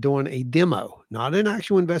 doing a demo, not an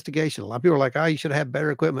actual investigation. A lot of people are like, oh, you should have had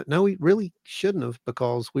better equipment. No, we really shouldn't have,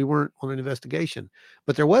 because we weren't on an investigation,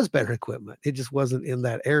 but there was better equipment. It just wasn't in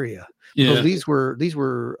that area, because these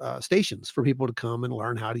were stations for people to come and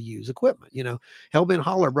learn how to use equipment. Hellbent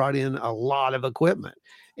Holler brought in a lot of equipment,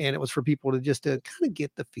 and it was for people to kind of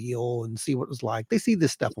get the feel and see what it was like. They see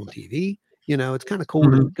this stuff on TV. It's kind of cool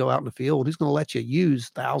to go out in the field. Who's going to let you use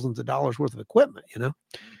thousands of dollars worth of equipment,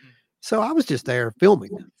 So I was just there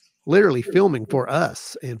literally filming for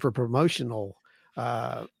us and for promotional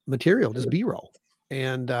material, just B-roll.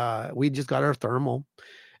 And we just got our thermal,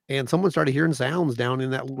 and someone started hearing sounds down in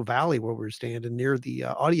that little valley where we were standing near the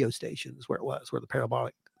audio stations, where the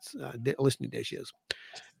parabolic listening dish is.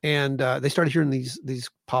 And they started hearing these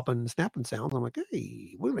popping, snapping sounds. I'm like,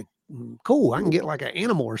 hey, cool. I can get like an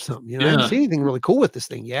animal or something. I haven't seen anything really cool with this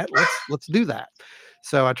thing yet. Let's do that.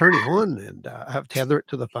 So I turned it on, and I have tether it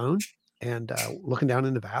to the phone, and looking down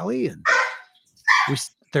in the valley, and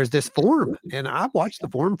there's this form, and I watched the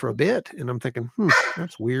form for a bit, and I'm thinking,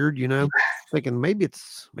 that's weird, thinking maybe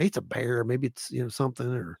it's a bear, maybe it's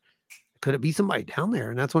something, or could it be somebody down there?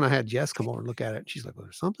 And that's when I had Jess come over and look at it. And she's like, well,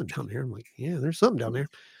 there's something down there. I'm like, yeah, there's something down there.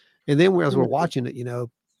 And then as we're watching it,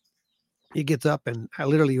 he gets up and I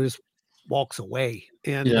literally just walks away.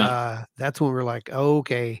 And that's when we're like, oh,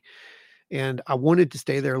 okay. And I wanted to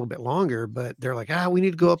stay there a little bit longer, but they're like, we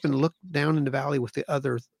need to go up and look down in the valley with the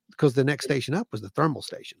other, because the next station up was the thermal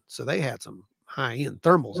station. So they had some high-end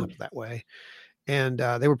thermals up that way. And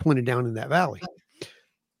they were pointed down in that valley.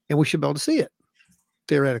 And we should be able to see it,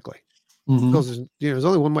 theoretically. Because there's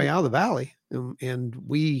only one way out of the valley, and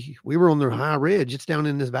we were on the high ridge. It's down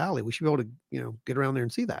in this valley. We should be able to get around there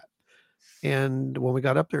and see that. And when we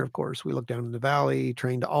got up there, of course, we looked down in the valley,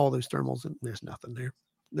 trained all those thermals, and there's nothing there.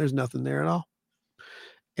 There's nothing there at all.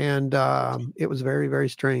 And it was very, very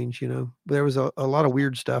strange. There was a lot of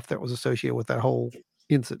weird stuff that was associated with that whole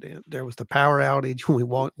incident. There was the power outage when we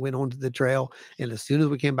went onto the trail, and as soon as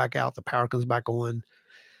we came back out, the power comes back on.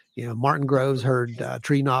 Martin Groves heard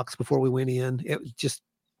tree knocks before we went in.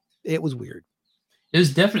 It was weird. It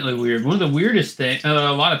was definitely weird. One of the weirdest things,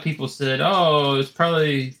 a lot of people said, oh, it's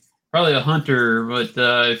probably a hunter. But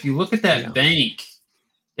if you look at that bank,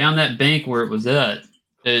 down that bank where it was at,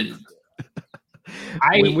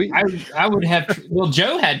 I would have,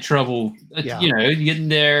 Joe had trouble, getting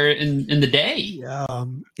there in the day.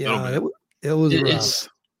 It was rough.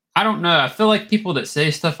 I don't know. I feel like people that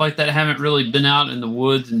say stuff like that haven't really been out in the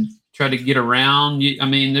woods and try to get around.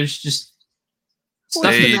 There's just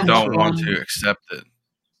stuff they don't want to accept it.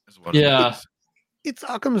 Is what it is. It's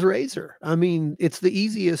Occam's razor. It's the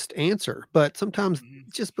easiest answer, but sometimes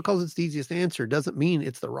just because it's the easiest answer doesn't mean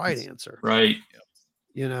it's the right answer. Right.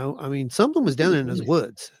 Something was down in his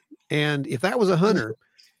woods, and if that was a hunter,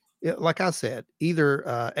 like I said,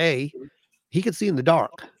 either he could see in the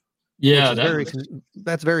dark. Yeah,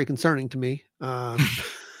 that's very concerning to me,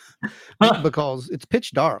 because it's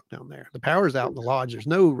pitch dark down there. The power's out in the lodge. There's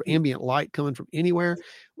no ambient light coming from anywhere.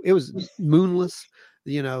 It was moonless.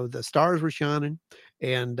 The stars were shining,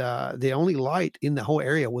 and the only light in the whole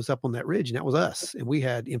area was up on that ridge, and that was us. And we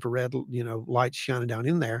had infrared, lights shining down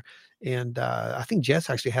in there. And I think Jess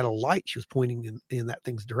actually had a light she was pointing in that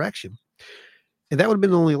thing's direction, and that would have been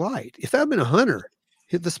the only light. If that had been a hunter,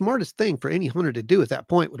 the smartest thing for any hunter to do at that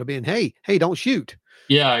point would have been, hey, don't shoot.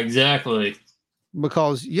 Yeah, exactly.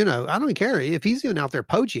 Because, I don't care if he's even out there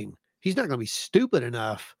poaching, he's not going to be stupid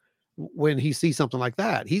enough when he sees something like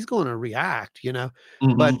that. He's going to react,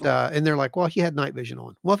 but, and they're like, well, he had night vision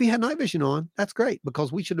on. Well, if he had night vision on, that's great,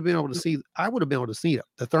 because we should have been able to see, I would have been able to see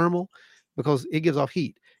the thermal, because it gives off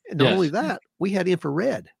heat. And not only that, we had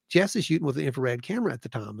infrared. Jess is shooting with an infrared camera at the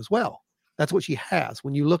time as well. That's what she has.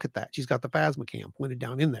 When you look at that, she's got the Phasma cam pointed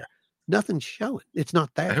down in there. Nothing's showing. It's not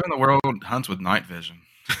there. Who in the world hunts with night vision?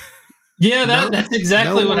 Yeah, that's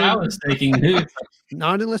exactly what I was thinking.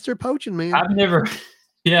 Not unless they're poaching, man. I've never.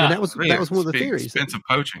 Yeah, and that was one of the theories. Expensive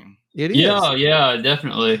poaching. It is. Yeah,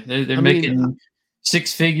 definitely. They're making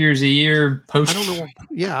 6 figures a year poaching.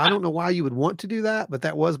 I don't know why you would want to do that, but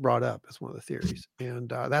that was brought up as one of the theories, and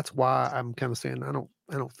that's why I'm kind of saying I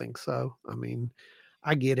don't think so.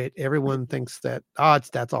 I get it. Everyone thinks that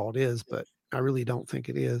that's all it is, but I really don't think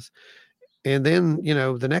it is. And then,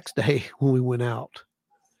 the next day when we went out,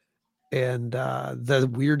 and the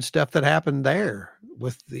weird stuff that happened there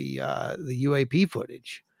with the UAP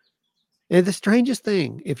footage. And the strangest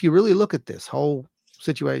thing, if you really look at this whole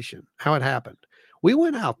situation, how it happened, we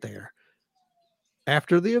went out there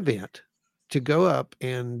after the event to go up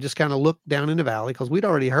and just kind of look down in the valley, because we'd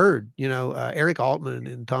already heard, Eric Altman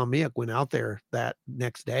and Tom Mick went out there that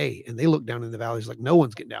next day, and they looked down in the valley. It's like, no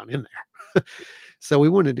one's getting down in there. So we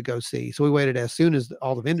wanted to go see. So we waited as soon as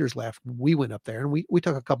all the vendors left. We went up there, and we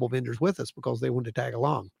took a couple of vendors with us because they wanted to tag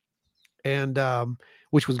along, and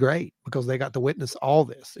which was great because they got to witness all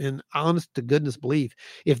this. And honest to goodness belief,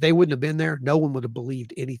 if they wouldn't have been there, no one would have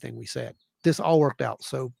believed anything we said. This all worked out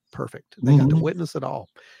so perfect. They got to witness it all.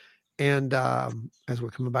 And as we're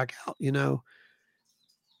coming back out,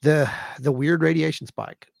 the weird radiation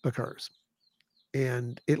spike occurs,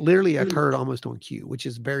 and it literally occurred almost on cue, which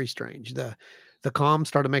is very strange. The comm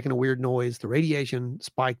started making a weird noise. The radiation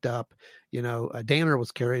spiked up. Danner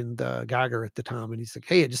was carrying the Geiger at the time, and he's like,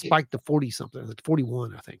 "Hey, it just spiked to 40 something, like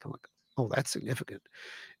 41, I think." I'm like, "Oh, that's significant."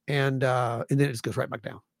 And then it just goes right back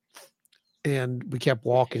down. And we kept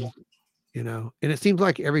walking, and it seems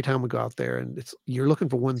like every time we go out there, and you're looking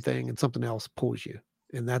for one thing, and something else pulls you,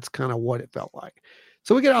 and that's kind of what it felt like.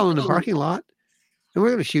 So we get out in the parking lot, and we're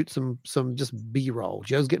going to shoot some just B-roll.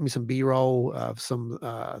 Joe's getting me some B-roll of some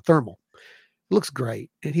thermal. It looks great.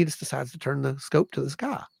 And he just decides to turn the scope to the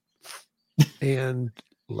sky. And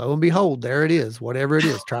lo and behold, there it is, whatever it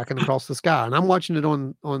is, tracking across the sky. And I'm watching it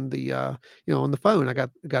on the on the phone. I got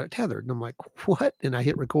it tethered. And I'm like, what? And I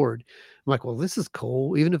hit record. I'm like, well, this is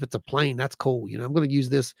cool. Even if it's a plane, that's cool. I'm going to use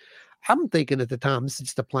this. I'm thinking at the time, this is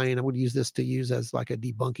just a plane. I would use this to use as like a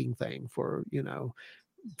debunking thing for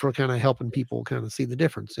kind of helping people kind of see the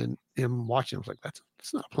difference. And watching, I was like, that's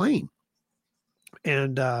not a plane.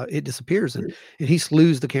 And it disappears, and he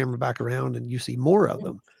slews the camera back around, and you see more of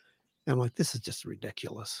them. And I'm like, this is just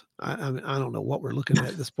ridiculous. I don't know what we're looking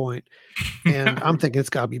at this point. And I'm thinking it's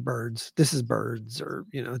got to be birds. This is birds, or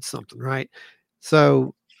it's something, right?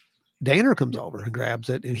 So Danner comes over and grabs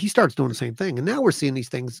it, and he starts doing the same thing. And now we're seeing these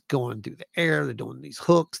things going through the air. They're doing these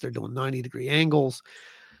hooks. They're doing 90-degree angles.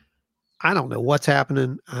 I don't know what's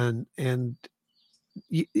happening. And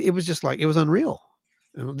it was just like, it was unreal.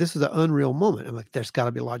 This is an unreal moment. I'm like, there's got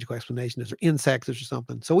to be a logical explanation. Is there insects or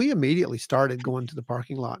something? So we immediately started going to the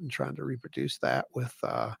parking lot and trying to reproduce that with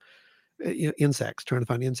insects, trying to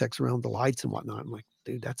find insects around the lights and whatnot. I'm like,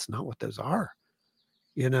 dude, that's not what those are,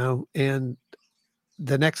 and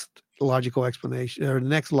the next logical explanation, or the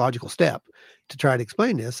next logical step to try to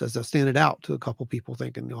explain this, as I sent it out to a couple people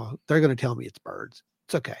thinking, oh, they're going to tell me it's birds.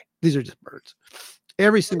 It's okay. These are just birds.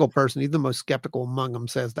 Every single person, even the most skeptical among them,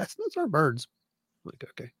 says those are birds. I'm like,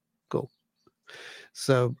 okay, cool.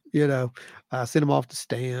 So, sent them off to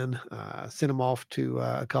Stan, sent them off to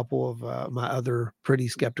a couple of my other pretty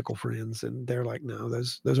skeptical friends. And they're like, no,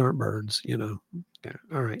 those aren't birds, Okay,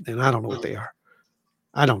 all right, then I don't know what they are.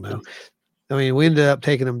 I don't know. I mean, we ended up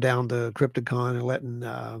taking them down to Crypticon and letting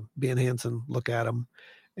Ben Hansen look at them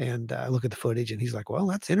and look at the footage. And he's like, well,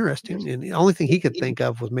 that's interesting. And the only thing he could think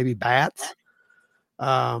of was maybe bats.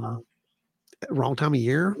 Wrong time of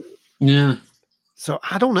year. Yeah. So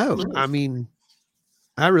I don't know. I mean,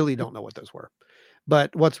 I really don't know what those were.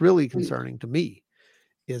 But what's really concerning to me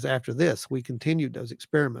is after this, we continued those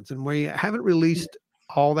experiments, and we haven't released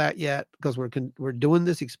all that yet because we're doing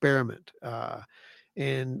this experiment.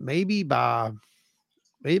 And maybe by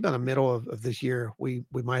the middle of this year, we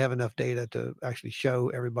might have enough data to actually show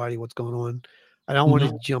everybody what's going on. I don't want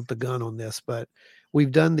to jump the gun on this, but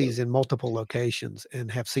we've done these in multiple locations and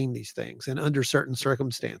have seen these things, and under certain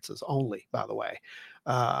circumstances only, by the way.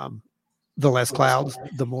 The less clouds,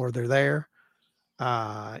 the more they're there.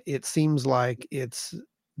 It seems like it's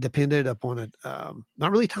dependent upon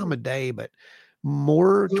not really time of day, but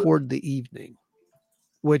more toward the evening,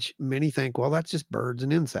 which many think, well, that's just birds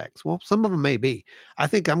and insects. Well, some of them may be. I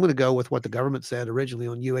think I'm going to go with what the government said originally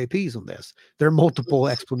on UAPs on this. There are multiple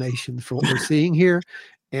explanations for what we're seeing here.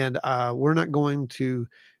 And we're not going to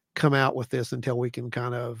come out with this until we can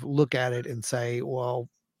kind of look at it and say, well,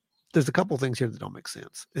 there's a couple of things here that don't make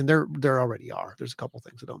sense. And there already are. There's a couple of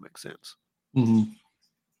things that don't make sense. Mm-hmm.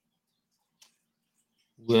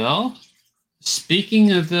 Well,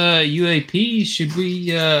 speaking of UAPs, should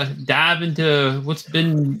we dive into what's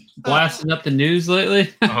been blasting up the news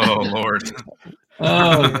lately? Oh, Lord.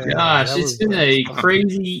 Oh, gosh. It's been a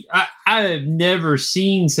crazy... I have never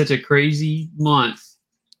seen such a crazy month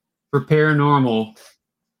for paranormal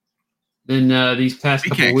than these past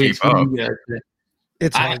couple of weeks.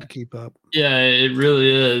 It's hard to keep up. Yeah, it really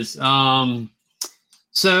is.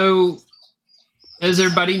 So, as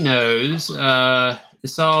everybody knows,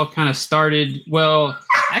 this all kind of started, well,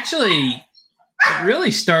 actually, it really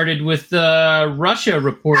started with Russia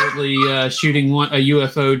reportedly shooting a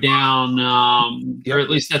UFO down, or at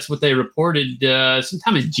least that's what they reported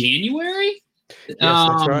sometime in January. Yes,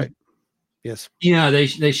 that's right. Yes. Yeah,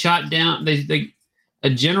 they shot down, a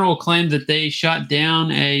general claimed that they shot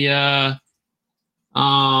down a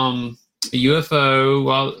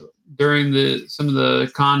UFO during some of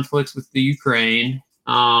the conflicts with the Ukraine.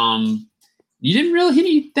 You didn't really hear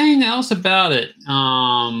anything else about it.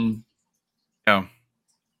 No.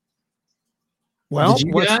 Well, did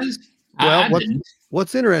you guys?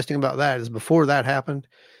 What's interesting about that is before that happened,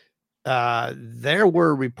 there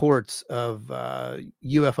were reports of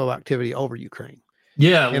UFO activity over Ukraine.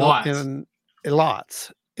 Yeah,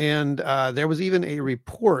 lots. And there was even a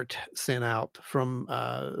report sent out from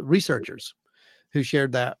researchers who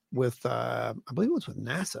shared that with, I believe it was with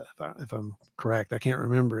NASA, if I'm correct. I can't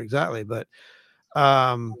remember exactly, but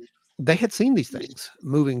they had seen these things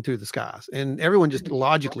moving through the skies, and everyone just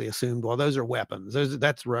logically assumed, well, those are weapons.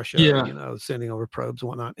 That's Russia, sending over probes and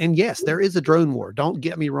whatnot. And yes, there is a drone war. Don't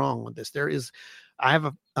get me wrong with this. I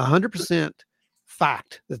have 100%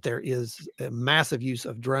 fact that there is a massive use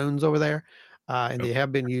of drones over there, and they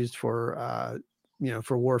have been used for,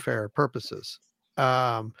 for warfare purposes.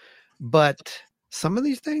 But some of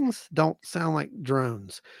these things don't sound like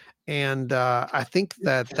drones, and I think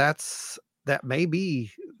that may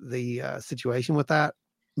be the situation with that.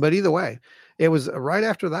 But either way, it was right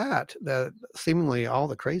after that seemingly all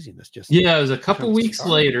the craziness just it was a couple weeks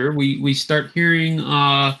later we start hearing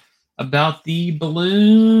about the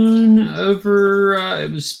balloon over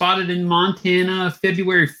it was spotted in Montana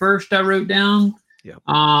February 1st. I wrote down.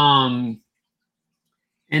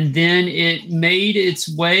 And then it made its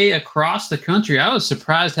way across the country. I was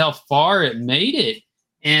surprised how far it made it.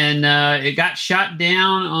 And it got shot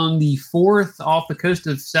down on the 4th off the coast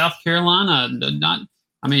of South Carolina.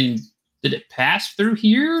 Did it pass through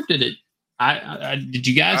here? Did it? Did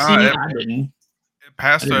you guys see it? I didn't. It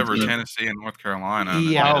passed over Tennessee and North Carolina.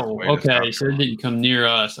 Okay. So it didn't come near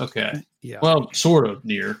us. Okay. Yeah. Well, sort of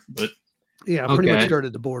near, but pretty much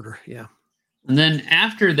skirted the border. Yeah. And then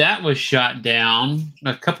after that was shot down,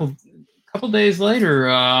 a couple days later,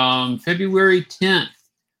 February 10th.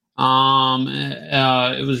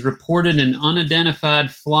 It was reported an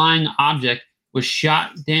unidentified flying object was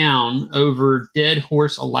shot down over Dead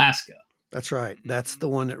Horse, Alaska. That's right. That's the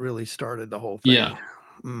one that really started the whole thing. Yeah.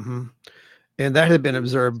 Mm-hmm. And that had been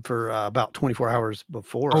observed for about 24 hours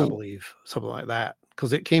before, I believe, something like that.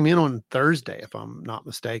 Because it came in on Thursday, if I'm not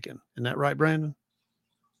mistaken. Isn't that right, Brandon?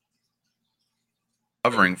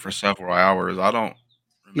 Hovering for several hours. I don't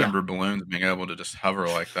remember balloons being able to just hover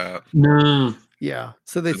like that. No. Yeah.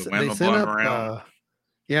 So they sent up.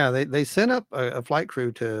 They sent up a flight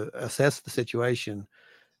crew to assess the situation,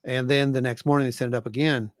 and then the next morning they sent it up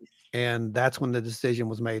again, and that's when the decision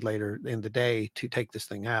was made later in the day to take this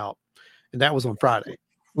thing out, and that was on Friday.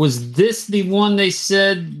 Was this the one they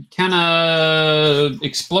said kind of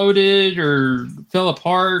exploded or fell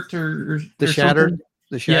apart or shattered? Something?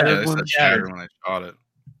 The shattered one. Shattered when they shot it.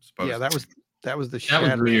 Yeah, that was the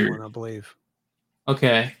shattered one, I believe.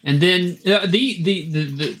 Okay, and then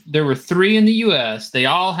there were 3 in the U.S. They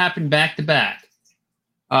all happened back to back.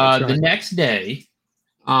 Right. The next day,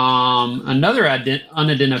 another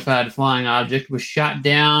unidentified flying object was shot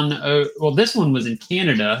down. This one was in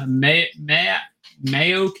Canada,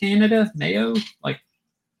 Mayo, Canada, I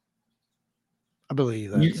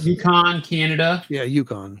believe that's Yukon, Canada. Yeah,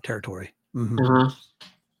 Yukon territory. Mm-hmm. Uh-huh.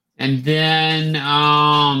 And then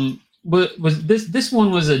was this one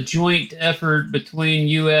was a joint effort between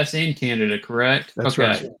U.S. and Canada, correct? That's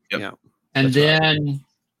right. Yep. Yeah. And then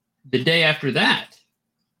the day after that,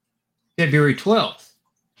 February 12th,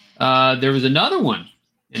 there was another one,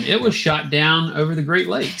 and it was shot down over the Great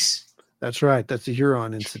Lakes. That's right. That's the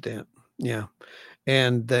Huron incident. Yeah.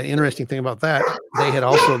 And the interesting thing about that, they had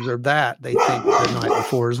also observed that, they think, the night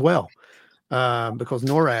before as well, because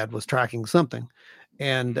NORAD was tracking something.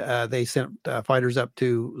 And they sent fighters up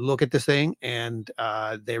to look at this thing, and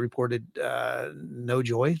they reported no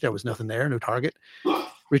joy. There was nothing there, no target.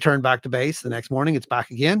 Returned back to base. The next morning, it's back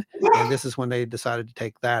again. And this is when they decided to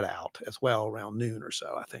take that out as well, around noon or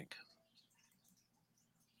so, I think.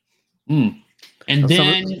 And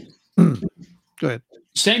then, go ahead.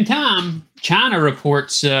 Same time, China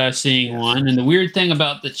reports seeing one. And the weird thing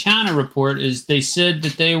about the China report is they said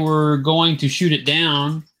that they were going to shoot it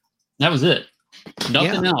down. That was it.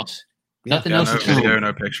 Nothing else. Nothing else. No video,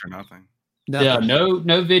 no picture, nothing. Yeah,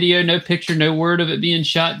 no video, no picture, no word of it being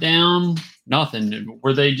shot down. Nothing.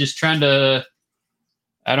 Were they just trying to?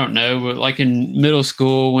 I don't know. Like in middle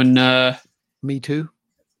school when. Me too.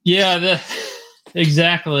 Yeah,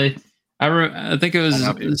 exactly. I think it was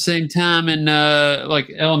the same time in like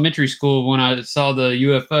elementary school when I saw the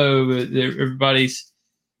UFO. Everybody's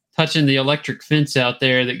touching the electric fence out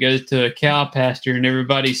there that goes to a cow pasture, and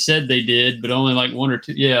everybody said they did, but only like 1 or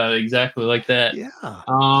 2. Yeah, exactly like that. Yeah.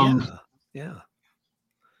 Yeah.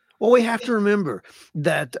 Well, we have to remember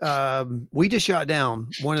that we just shot down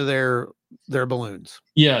one of their balloons.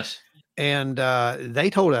 Yes. And they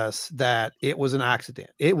told us that it was an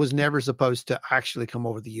accident. It was never supposed to actually come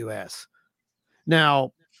over the U.S.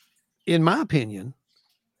 Now, in my opinion,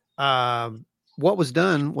 what was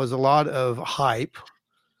done was a lot of hype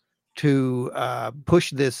to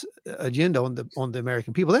push this agenda on the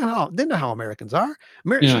American people. They know how Americans are.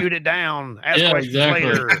 Shoot it down. Ask questions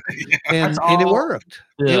later. And it worked.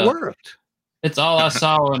 Yeah. It worked. It's all I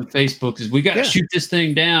saw on Facebook is we got to shoot this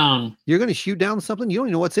thing down. You're going to shoot down something. You don't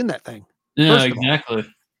even know what's in that thing. Yeah, exactly.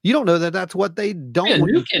 You don't know that that's what they don't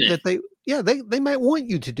want they might want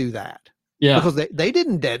you to do that. Yeah. Because they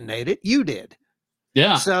didn't detonate it. You did.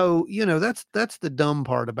 Yeah. So, that's the dumb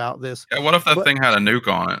part about this. Yeah. What if that thing had a nuke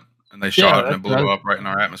on it and they shot it and it blew up right in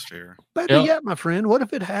our atmosphere? Better yet, my friend, what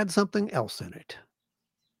if it had something else in it?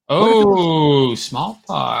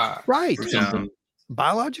 Smallpox. Right.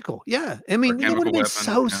 Biological. Yeah. I mean, it would have been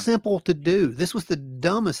so simple to do. This was the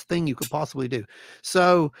dumbest thing you could possibly do.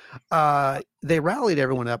 So they rallied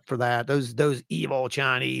everyone up for that. Those evil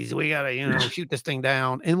Chinese, we got to, shoot this thing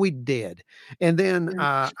down. And we did. And then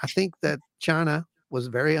I think that China was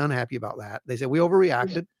very unhappy about that. They said we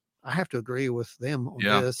overreacted. I have to agree with them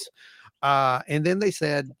on this. And then they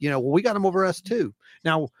said, well, we got them over us too.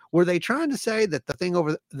 Now, were they trying to say that the thing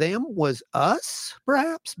over them was us,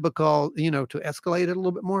 perhaps, because, to escalate it a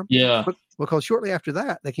little bit more? Yeah. Because shortly after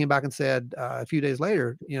that, they came back and said a few days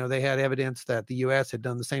later, they had evidence that the U.S. had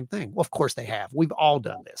done the same thing. Well, of course they have. We've all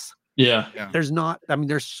done this. Yeah.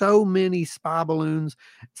 There's so many spy balloons,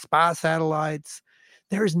 spy satellites.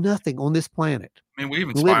 There's nothing on this planet. I mean, we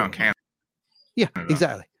even spy on Canada. Yeah,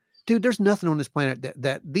 exactly. Dude, there's nothing on this planet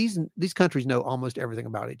that these countries know almost everything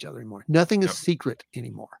about each other anymore. Nothing is secret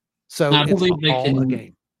anymore. So I believe they can. A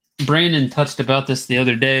game. Brandon touched about this the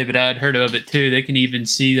other day, but I'd heard of it too. They can even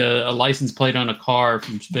see a license plate on a car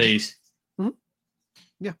from space. Mm-hmm.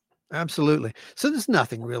 Yeah, absolutely. So there's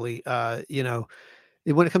nothing really, when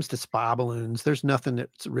it comes to spy balloons, there's nothing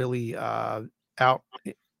that's really out.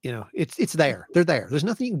 It's there. They're there. There's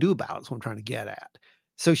nothing you can do about it. That's what I'm trying to get at.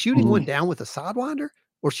 So shooting one down with a Sidewinder,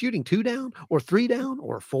 or shooting 2 down, or 3 down,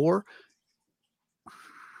 or 4.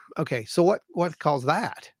 Okay, so what caused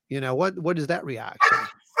that? What is that reaction?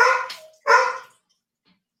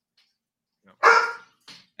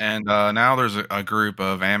 And now there's a group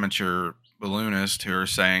of amateur balloonists who are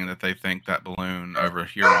saying that they think that balloon over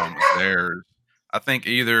Huron was theirs. I think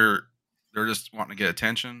either they're just wanting to get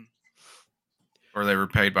attention, or they were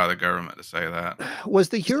paid by the government to say that. Was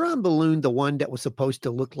the Huron balloon the one that was supposed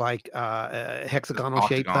to look like a hexagonal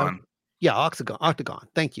shape? Yeah, octagon.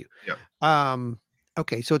 Thank you. Yep.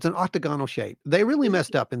 Okay, so it's an octagonal shape. They really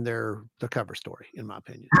messed up in their cover story, in my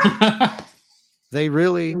opinion. They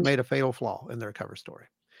really made a fatal flaw in their cover story.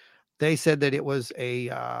 They said that it was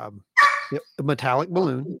a metallic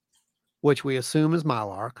balloon, which we assume is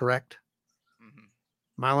Mylar, correct?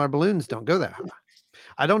 Mm-hmm. Mylar balloons don't go that high.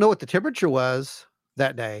 I don't know what the temperature was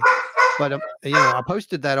that day, but I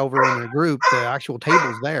posted that over in the group. The actual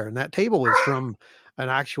table's there, and that table is from an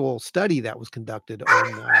actual study that was conducted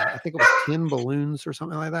on I think it was 10 balloons or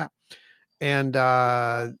something like that. And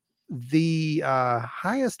the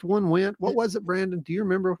highest one went. What was it, Brandon? Do you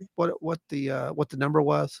remember what the number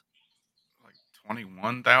was? Like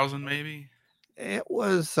 21,000, maybe. It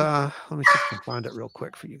was. Let me see if I can find it real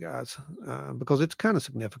quick for you guys, because it's kind of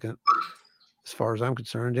significant as far as I'm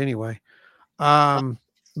concerned, anyway.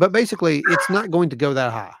 But basically, it's not going to go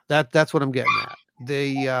that high. That's what I'm getting at.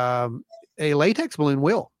 A latex balloon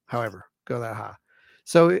will, however, go that high.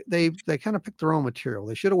 So they kind of picked the wrong material.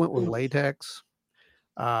 They should have went with latex,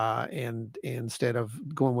 and instead of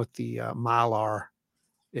going with the Mylar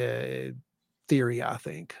theory, I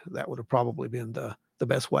think that would have probably been the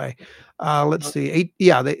best way. Let's see. The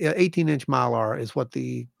 18-inch Mylar is what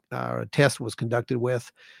the test was conducted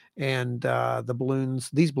with. And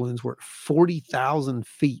these balloons were 40,000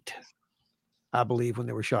 feet, I believe, when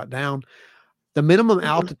they were shot down. The minimum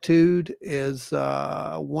altitude is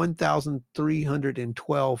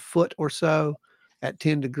 1,312 foot or so at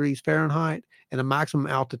 10 degrees Fahrenheit, and a maximum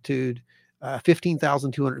altitude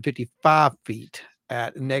 15,255 feet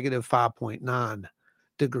at negative 5.9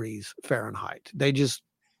 degrees Fahrenheit. They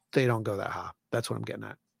don't go that high. That's what I'm getting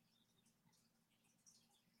at.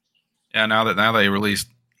 Yeah, now they released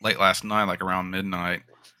late last night, like around midnight,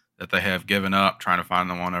 that they have given up trying to find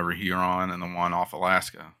the one over Huron and the one off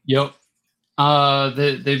Alaska. Yep.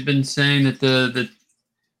 They've been saying that the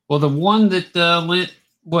one that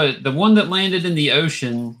the one that landed in the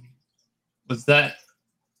ocean was that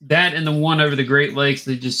and the one over the Great Lakes.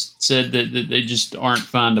 They just said that they just aren't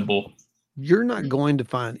findable. you're not going to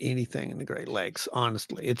find anything in the Great Lakes.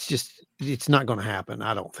 Honestly, it's not going to happen.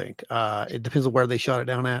 I don't think. It depends on where they shot it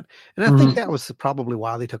down at, and I think that was probably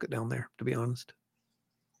why they took it down there. To be honest,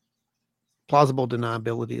 plausible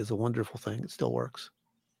deniability is a wonderful thing. It still works.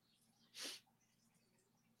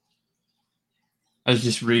 I was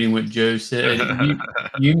just reading what Joe said.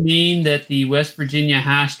 You mean that the West Virginia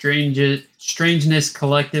High Strangeness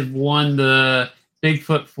Collective won the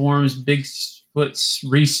Bigfoot Forum's Bigfoot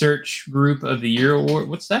Research Group of the Year award?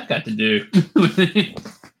 What's that got to do?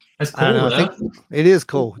 That's cool. I think it is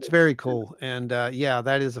cool. It's very cool. And yeah,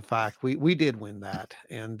 that is a fact. We did win that.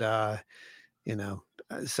 And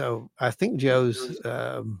so I think Joe's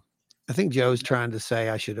trying to say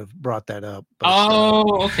I should have brought that up. But,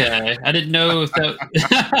 okay. I didn't know if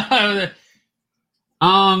that.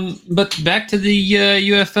 But back to the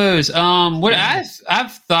UFOs. What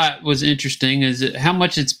I've thought was interesting is how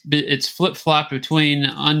much it's flip flopped between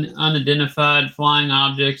unidentified flying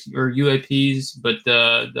objects or UAPs, but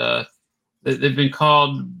they've been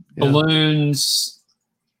called balloons.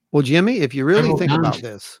 Well, Jimmy, if you really think about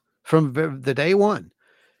this, from the day one,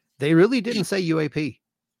 they really didn't say UAP.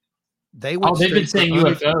 They've been saying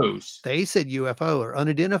UFOs. They said UFO or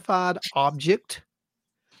unidentified object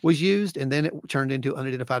was used, and then it turned into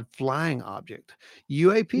unidentified flying object.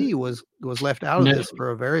 UAP was left out of this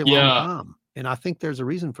for a very long time, and I think there's a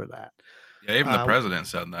reason for that. Yeah, even the president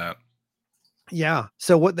said that. Yeah.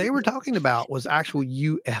 So what they were talking about was actual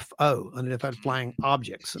UFO, unidentified flying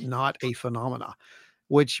objects, not a phenomena,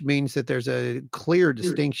 which means that there's a clear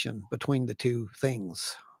distinction between the two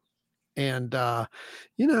things. And, I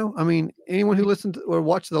mean, anyone who listened to or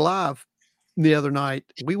watched the live the other night,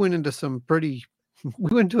 we went into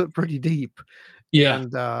it pretty deep. Yeah.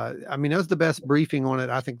 And, I mean, that was the best briefing on it,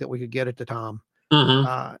 I think, that we could get at the time.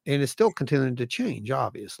 And it's still continuing to change,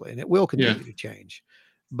 obviously, and it will continue to change.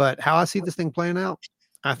 But how I see this thing playing out,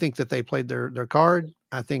 I think that they played their card.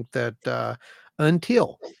 I think that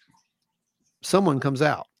until someone comes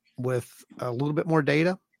out with a little bit more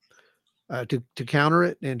data, to counter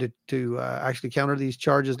it and to actually counter these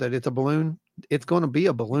charges that it's a balloon, it's going to be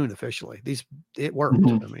a balloon officially. It worked.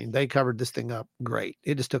 I mean, they covered this thing up great.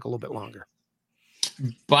 It just took a little bit longer.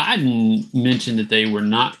 Biden mentioned that they were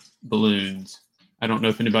not balloons. I don't know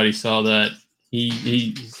if anybody saw that.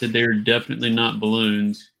 He said they're definitely not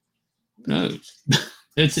balloons. Who knows?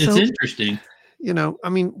 It's interesting. I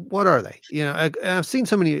mean, what are they? I've seen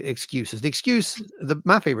so many excuses.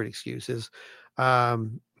 My favorite excuse is,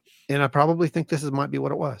 and I probably think this might be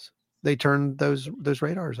what it was. They turned those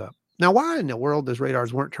radars up. Now, why in the world those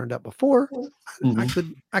radars weren't turned up before,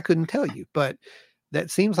 I couldn't tell you. But that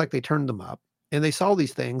seems like they turned them up, and they saw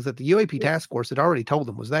these things that the UAP task force had already told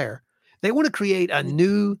them was there. They want to create a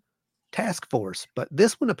new task force, but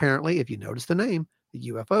this one apparently, if you notice the name, the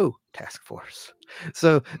UFO task force.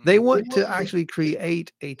 So they want to actually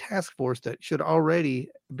create a task force that should already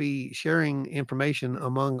be sharing information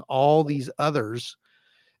among all these others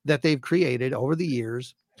that they've created over the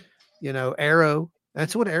years. Arrow,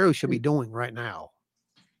 that's what Arrow should be doing right now.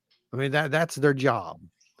 I mean, that's their job.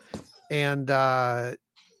 And I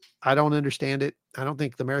don't understand it. I don't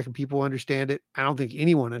think the American people understand it. I don't think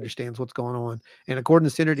anyone understands what's going on. And according to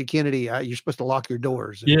Senator Kennedy, you're supposed to lock your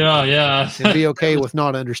doors. And be okay with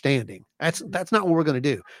not understanding. That's not what we're going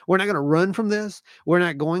to do. We're not going to run from this. We're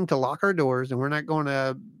not going to lock our doors, and we're not going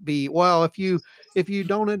to be, well, if you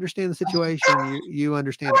don't understand the situation, you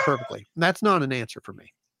understand it perfectly. That's not an answer for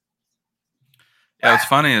me. Yeah, what's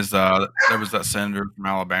funny is there was that senator from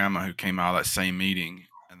Alabama who came out of that same meeting,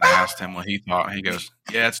 and they asked him what he thought, and he goes,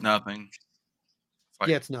 "Yeah, it's nothing." It's like,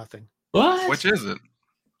 yeah, it's nothing. What? Which is it?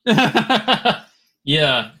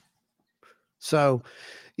 Yeah. So,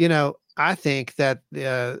 I think that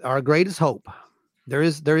our greatest hope, there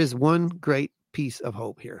is one great piece of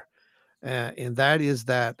hope here, and that is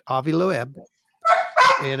that Avi Loeb,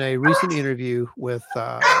 in a recent interview with,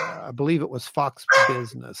 I believe it was Fox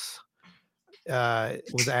Business,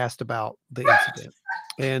 was asked about the incident,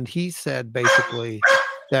 and he said basically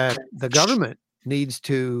that the government needs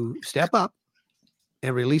to step up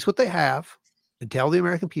and release what they have and tell the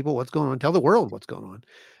American people what's going on, tell the world what's going on,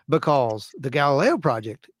 because the Galileo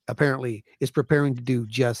project apparently is preparing to do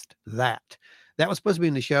just that. That was supposed to be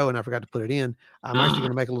in the show, and I forgot to put it in. I'm actually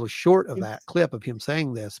going to make a little short of that clip of him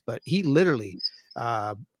saying this, but he literally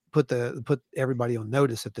put everybody on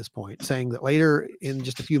notice at this point, saying that later in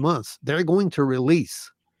just a few months, they're going to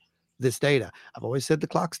release this data. I've always said the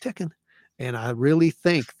clock's ticking, and I really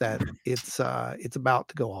think that it's about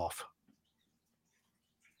to go off.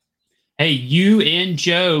 Hey, you and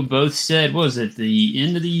Joe both said, what was it, the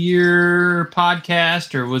end of the year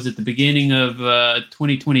podcast, or was it the beginning of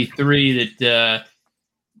 2023 that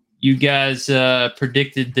you guys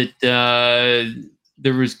predicted that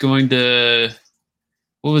there was going to,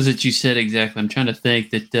 what was it you said exactly? I'm trying to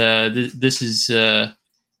think that this is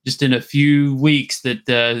just in a few weeks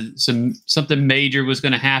that something major was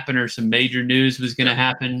going to happen, or some major news was going to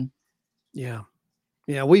happen. Yeah.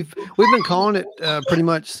 Yeah, we've been calling it pretty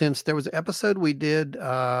much since there was an episode we did.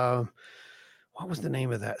 What was the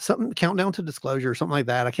name of that? Something Countdown to Disclosure or something like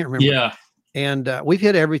that. I can't remember. Yeah. And we've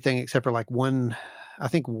hit everything except for like one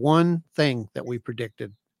thing that we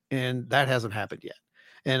predicted, and that hasn't happened yet.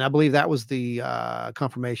 And I believe that was the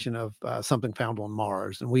confirmation of something found on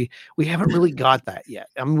Mars, and we haven't really got that yet.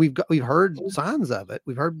 I mean, we've heard signs of it.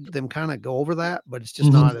 We've heard them kind of go over that, but it's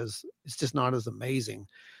just not as amazing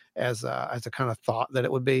as I kind of thought that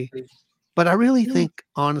it would be. But I really think,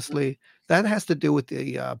 honestly, that has to do with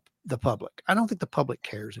the public. I don't think the public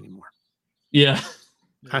cares anymore. Yeah.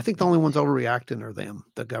 I think the only ones overreacting are them.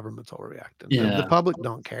 The government's overreacting. Yeah. The public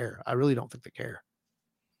don't care. I really don't think they care.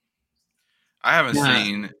 I haven't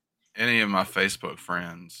seen any of my Facebook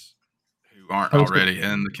friends who aren't already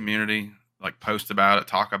in the community like post about it,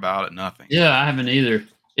 talk about it, nothing. Yeah, I haven't either.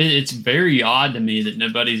 It's very odd to me that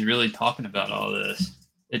nobody's really talking about all this.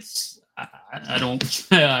 It's I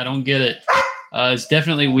don't get it. It's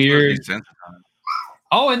definitely weird.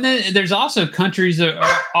 Oh, and then there's also countries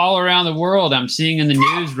all around the world I'm seeing in the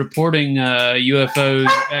news reporting UFO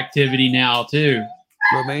activity now too.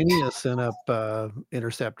 Romania sent up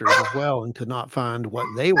interceptors as well and could not find what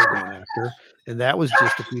they were going after, and that was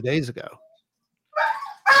just a few days ago.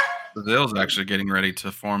 Brazil's actually getting ready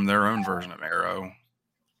to form their own version of Arrow,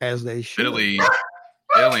 as they should.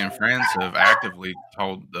 Italy and France have actively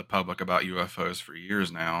told the public about UFOs for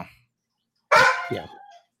years now. Yeah.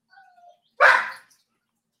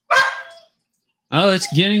 Oh,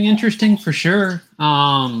 it's getting interesting for sure.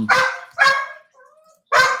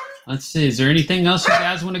 Let's see. Is there anything else you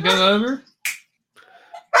guys want to go over?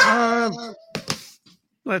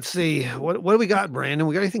 Let's see. What do we got, Brandon?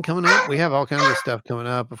 We got anything coming up? We have all kinds of stuff coming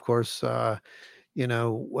up. Of course, you're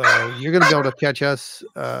going to be able to catch us,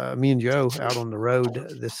 me and Joe, out on the road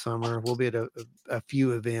this summer. We'll be at a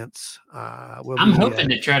few events. I'm hoping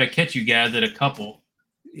to try to catch you guys at a couple.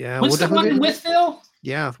 Yeah. What's the one in Withville?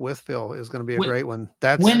 Yeah, Withville is going to be a great one.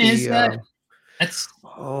 When is that?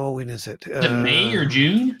 When is it? May or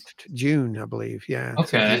June? June, I believe. Yeah.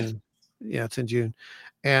 Okay. It's in June.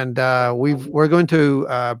 And we're going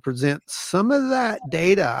to present some of that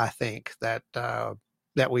data, I think, that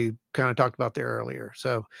we kind of talked about there earlier.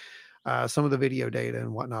 So some of the video data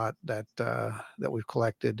and whatnot that we've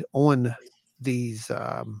collected on these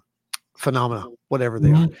phenomena, whatever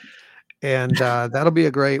they are. And that'll be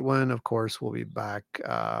a great one. Of course, we'll be back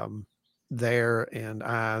there. And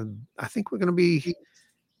I think we're going to be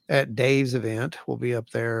at Dave's event. We'll be up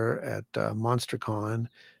there at MonsterCon.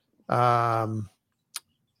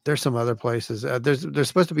 There's some other places. There's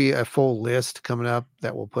supposed to be a full list coming up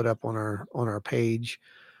that we'll put up on our page.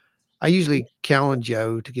 I usually count on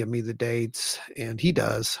Joe to give me the dates, and he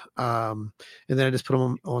does. And then I just put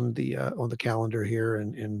them on the calendar here,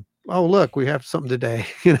 and oh, look, we have something today.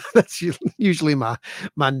 That's usually my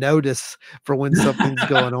notice for when something's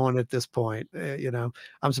going on at this point.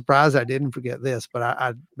 I'm surprised I didn't forget this, but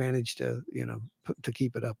I managed to to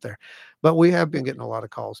keep it up there. But we have been getting a lot of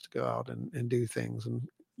calls to go out and do things, and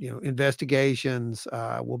investigations.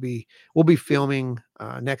 We'll be filming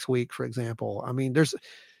next week, for example. I mean,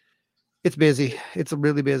 it's busy. It's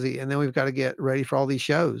really busy. And then we've got to get ready for all these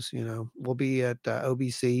shows. We'll be at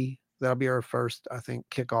OBC. That'll be our first, I think,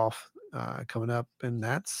 kickoff coming up. And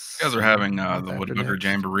that's... You guys are having the Wood Booger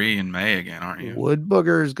Jamboree in May again, aren't you? Wood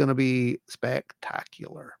Booger is going to be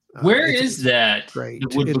spectacular. Where is that? Great.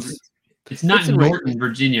 It's not in Norton,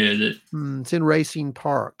 Virginia, is it? It's in Racine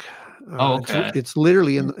Park. Okay. It's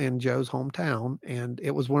literally in Joe's hometown. And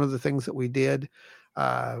it was one of the things that we did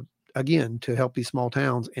again, to help these small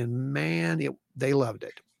towns, and man, they loved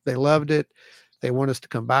it. They loved it. They want us to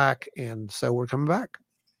come back, and so we're coming back,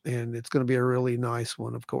 and it's going to be a really nice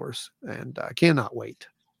one, of course. And I cannot wait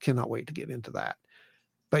to get into that.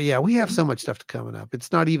 But yeah, we have so much stuff coming up.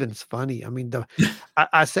 It's not even as funny. I mean,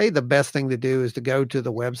 I say the best thing to do is to go to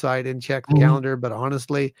the website and check the calendar, but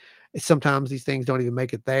honestly, sometimes these things don't even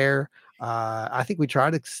make it there. I think we try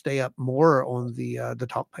to stay up more on the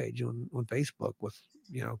talk page on Facebook with,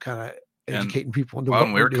 kind of educating people into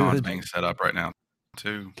what we're doing. Wild and Weird Con's being set up right now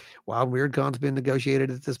too. Wild and Weird Con's been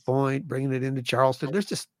negotiated at this point, bringing it into Charleston. There's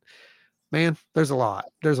just man, there's a lot.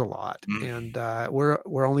 And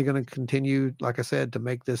we're only going to continue, like I said, to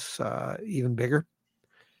make this even bigger.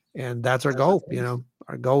 And that's our goal.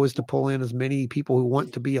 Our goal is to pull in as many people who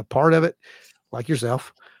want to be a part of it, like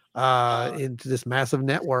yourself, into this massive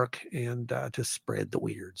network and to spread the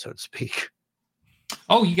weird, so to speak.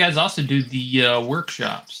 Oh, you guys also do the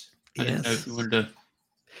workshops. I didn't know if you wanted to.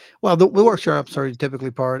 Well, the workshops are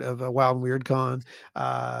typically part of Wild and Weird Con.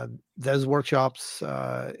 Those workshops,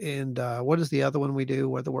 and what is the other one we do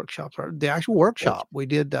where the workshops are? The actual workshop. We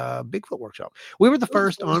did Bigfoot workshop. We were the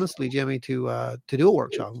first, honestly, Jimmy, to do a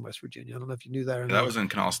workshop in West Virginia. I don't know if you knew that or not. That was in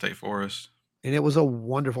Kanawha State Forest. And it was a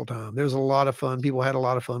wonderful time. There was a lot of fun. People had a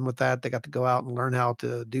lot of fun with that. They got to go out and learn how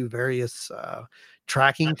to do various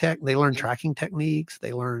tracking tech. They learned tracking techniques.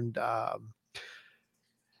 They learned how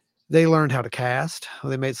to cast.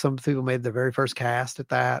 Some people made their very first cast at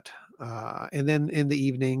that. And then in the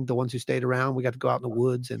evening, the ones who stayed around, we got to go out in the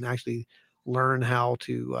woods and actually learn how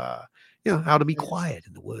to, how to be quiet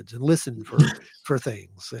in the woods and listen for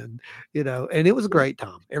things. And, and it was a great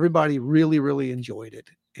time. Everybody really, really enjoyed it.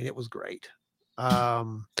 And it was great.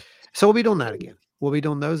 So we'll be doing that again. We'll be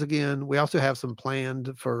doing those again. We also have some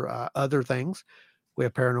planned for other things. We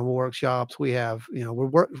have paranormal workshops. We have,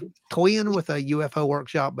 we're toying with a UFO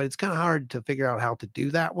workshop, but it's kind of hard to figure out how to do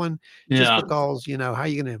that one. Yeah. Just because, what are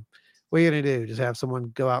you going to do? Just have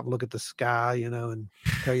someone go out and look at the sky, and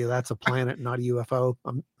tell you that's a planet, not a UFO.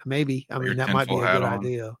 Maybe. I mean, that might be a good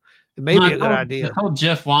idea. It may be a good idea. I told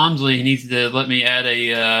Jeff Walmsley he needs to let me add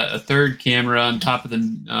a third camera on top of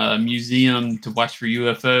the museum to watch for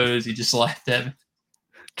UFOs. He just laughed at me.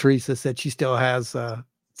 Teresa said she still has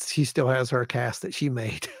her cast that she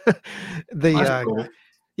made.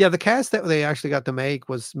 The cast that they actually got to make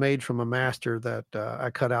was made from a master that I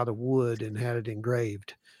cut out of wood and had it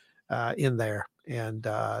engraved in there. And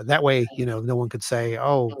that way, no one could say,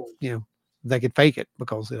 they could fake it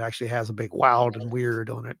because it actually has a big wild and weird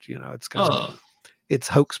on it. It's kind of, it's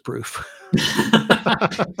hoax proof.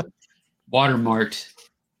 Watermarked.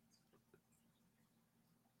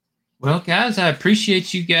 Well, guys, I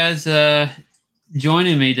appreciate you guys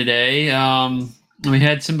joining me today. We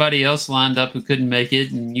had somebody else lined up who couldn't make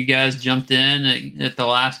it, and you guys jumped in at the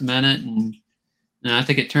last minute, and I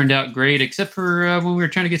think it turned out great, except for when we were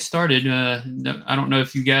trying to get started. I don't know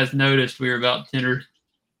if you guys noticed, we were about 10 or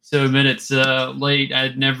so minutes late.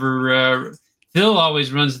 I'd never Phil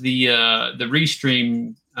always runs the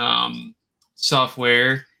Restream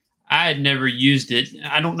software. I had never used it.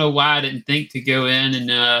 I don't know why I didn't think to go in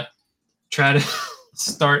and try to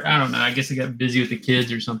start. I don't know. I guess I got busy with the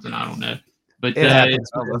kids or something. I don't know. But lesson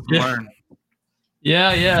learned.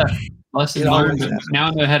 Yeah. Lesson learned. Now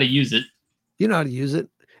I know how to use it. You know how to use it.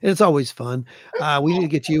 And it's always fun. We need to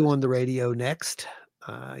get you on the radio next.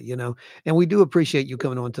 And we do appreciate you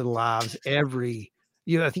coming on to the lives I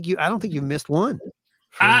don't think you missed one.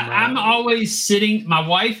 I'm always sitting. My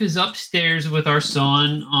wife is upstairs with our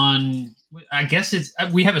son on, I guess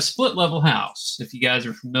we have a split level house. If you guys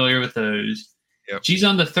are familiar with those. Yep. She's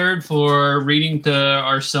on the third floor reading to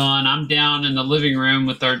our son. I'm down in the living room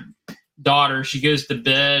with our daughter. She goes to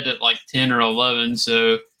bed at like 10 or 11.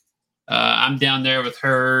 So I'm down there with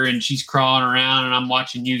her and she's crawling around and I'm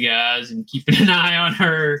watching you guys and keeping an eye on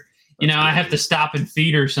her. I have to stop and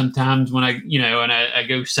feed her sometimes when I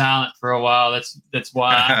go silent for a while. That's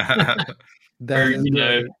why.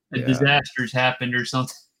 Disasters happened or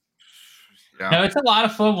something. Yeah. No, it's a lot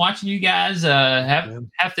of fun watching you guys.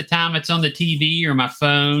 Half the time it's on the TV or my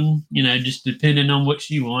phone, just depending on what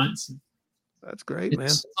she wants. That's great, man.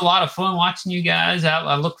 It's a lot of fun watching you guys.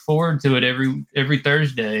 I look forward to it every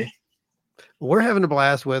Thursday. We're having a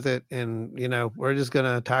blast with it, and we're just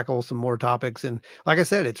gonna tackle some more topics. And like I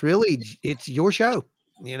said, it's your show.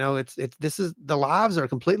 The lives are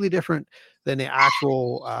completely different than the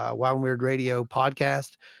actual Wild and Weird Radio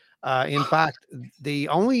podcast. In fact, the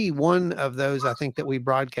only one of those I think that we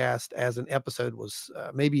broadcast as an episode was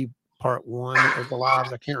maybe part one of the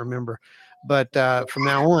lives. I can't remember, but from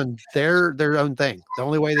now on, they're their own thing. The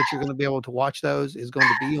only way that you're going to be able to watch those is going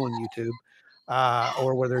to be on YouTube.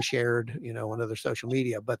 Or where they're shared, on other social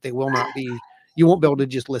media, but they will not be, you won't be able to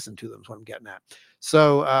just listen to them is what I'm getting at.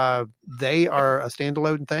 So they are a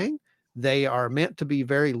standalone thing. They are meant to be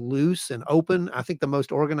very loose and open. I think the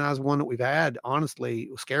most organized one that we've had, honestly,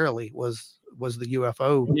 scarily, was the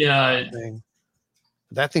UFO thing.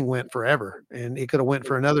 That thing went forever, and it could have went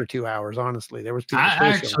for another 2 hours. Honestly, there was people. I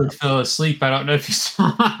actually fell asleep. I don't know if you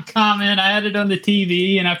saw my comment. I had it on the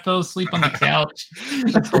TV, and I fell asleep on the couch.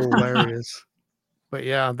 That's hilarious. But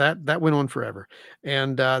yeah, that went on forever,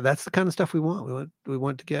 and that's the kind of stuff we want. We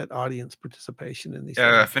want to get audience participation in these.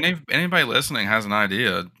 Yeah, things. If anybody listening has an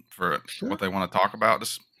idea for what they want to talk about,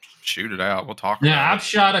 just shoot it out. We'll talk. Yeah, I've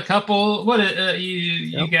shot a couple. What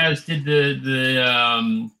you guys did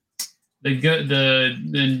the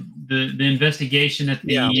investigation at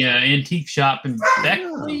the antique shop in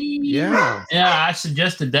Beckley. Yeah, I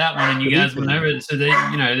suggested that one, and you guys went over it. So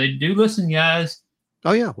they do listen, guys.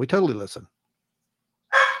 Oh yeah, we totally listen.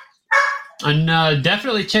 And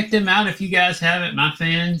definitely check them out if you guys haven't. My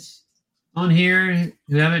fans on here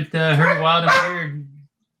who haven't heard of Wild and Weird,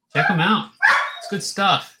 check them out. It's good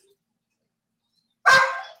stuff.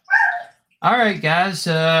 All right, guys.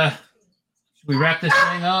 Should we wrap this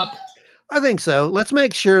thing up? I think so. Let's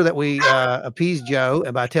make sure that we appease Joe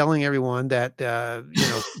by telling everyone that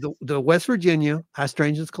the West Virginia High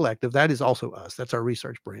Strangeness Collective, that is also us. That's our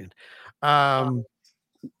research brand.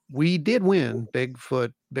 We did win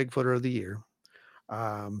Bigfooter of the Year.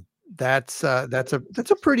 That's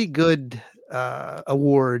a pretty good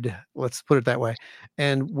award. Let's put it that way.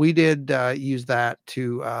 And we did use that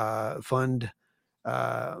to fund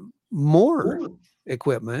more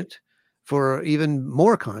equipment for even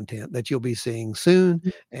more content that you'll be seeing soon.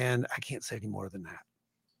 And I can't say any more than that.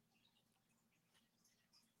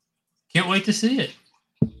 Can't wait to see it.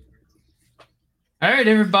 All right,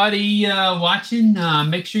 everybody watching,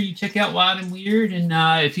 make sure you check out Wild and Weird. And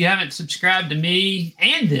if you haven't subscribed to me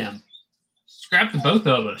and them, subscribe to both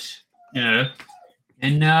of us, and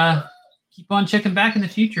keep on checking back in the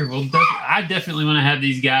future. I definitely want to have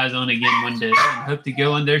these guys on again one day and hope to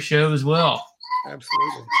go on their show as well.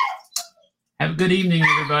 Absolutely. Have a good evening,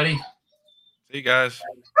 everybody. See you guys.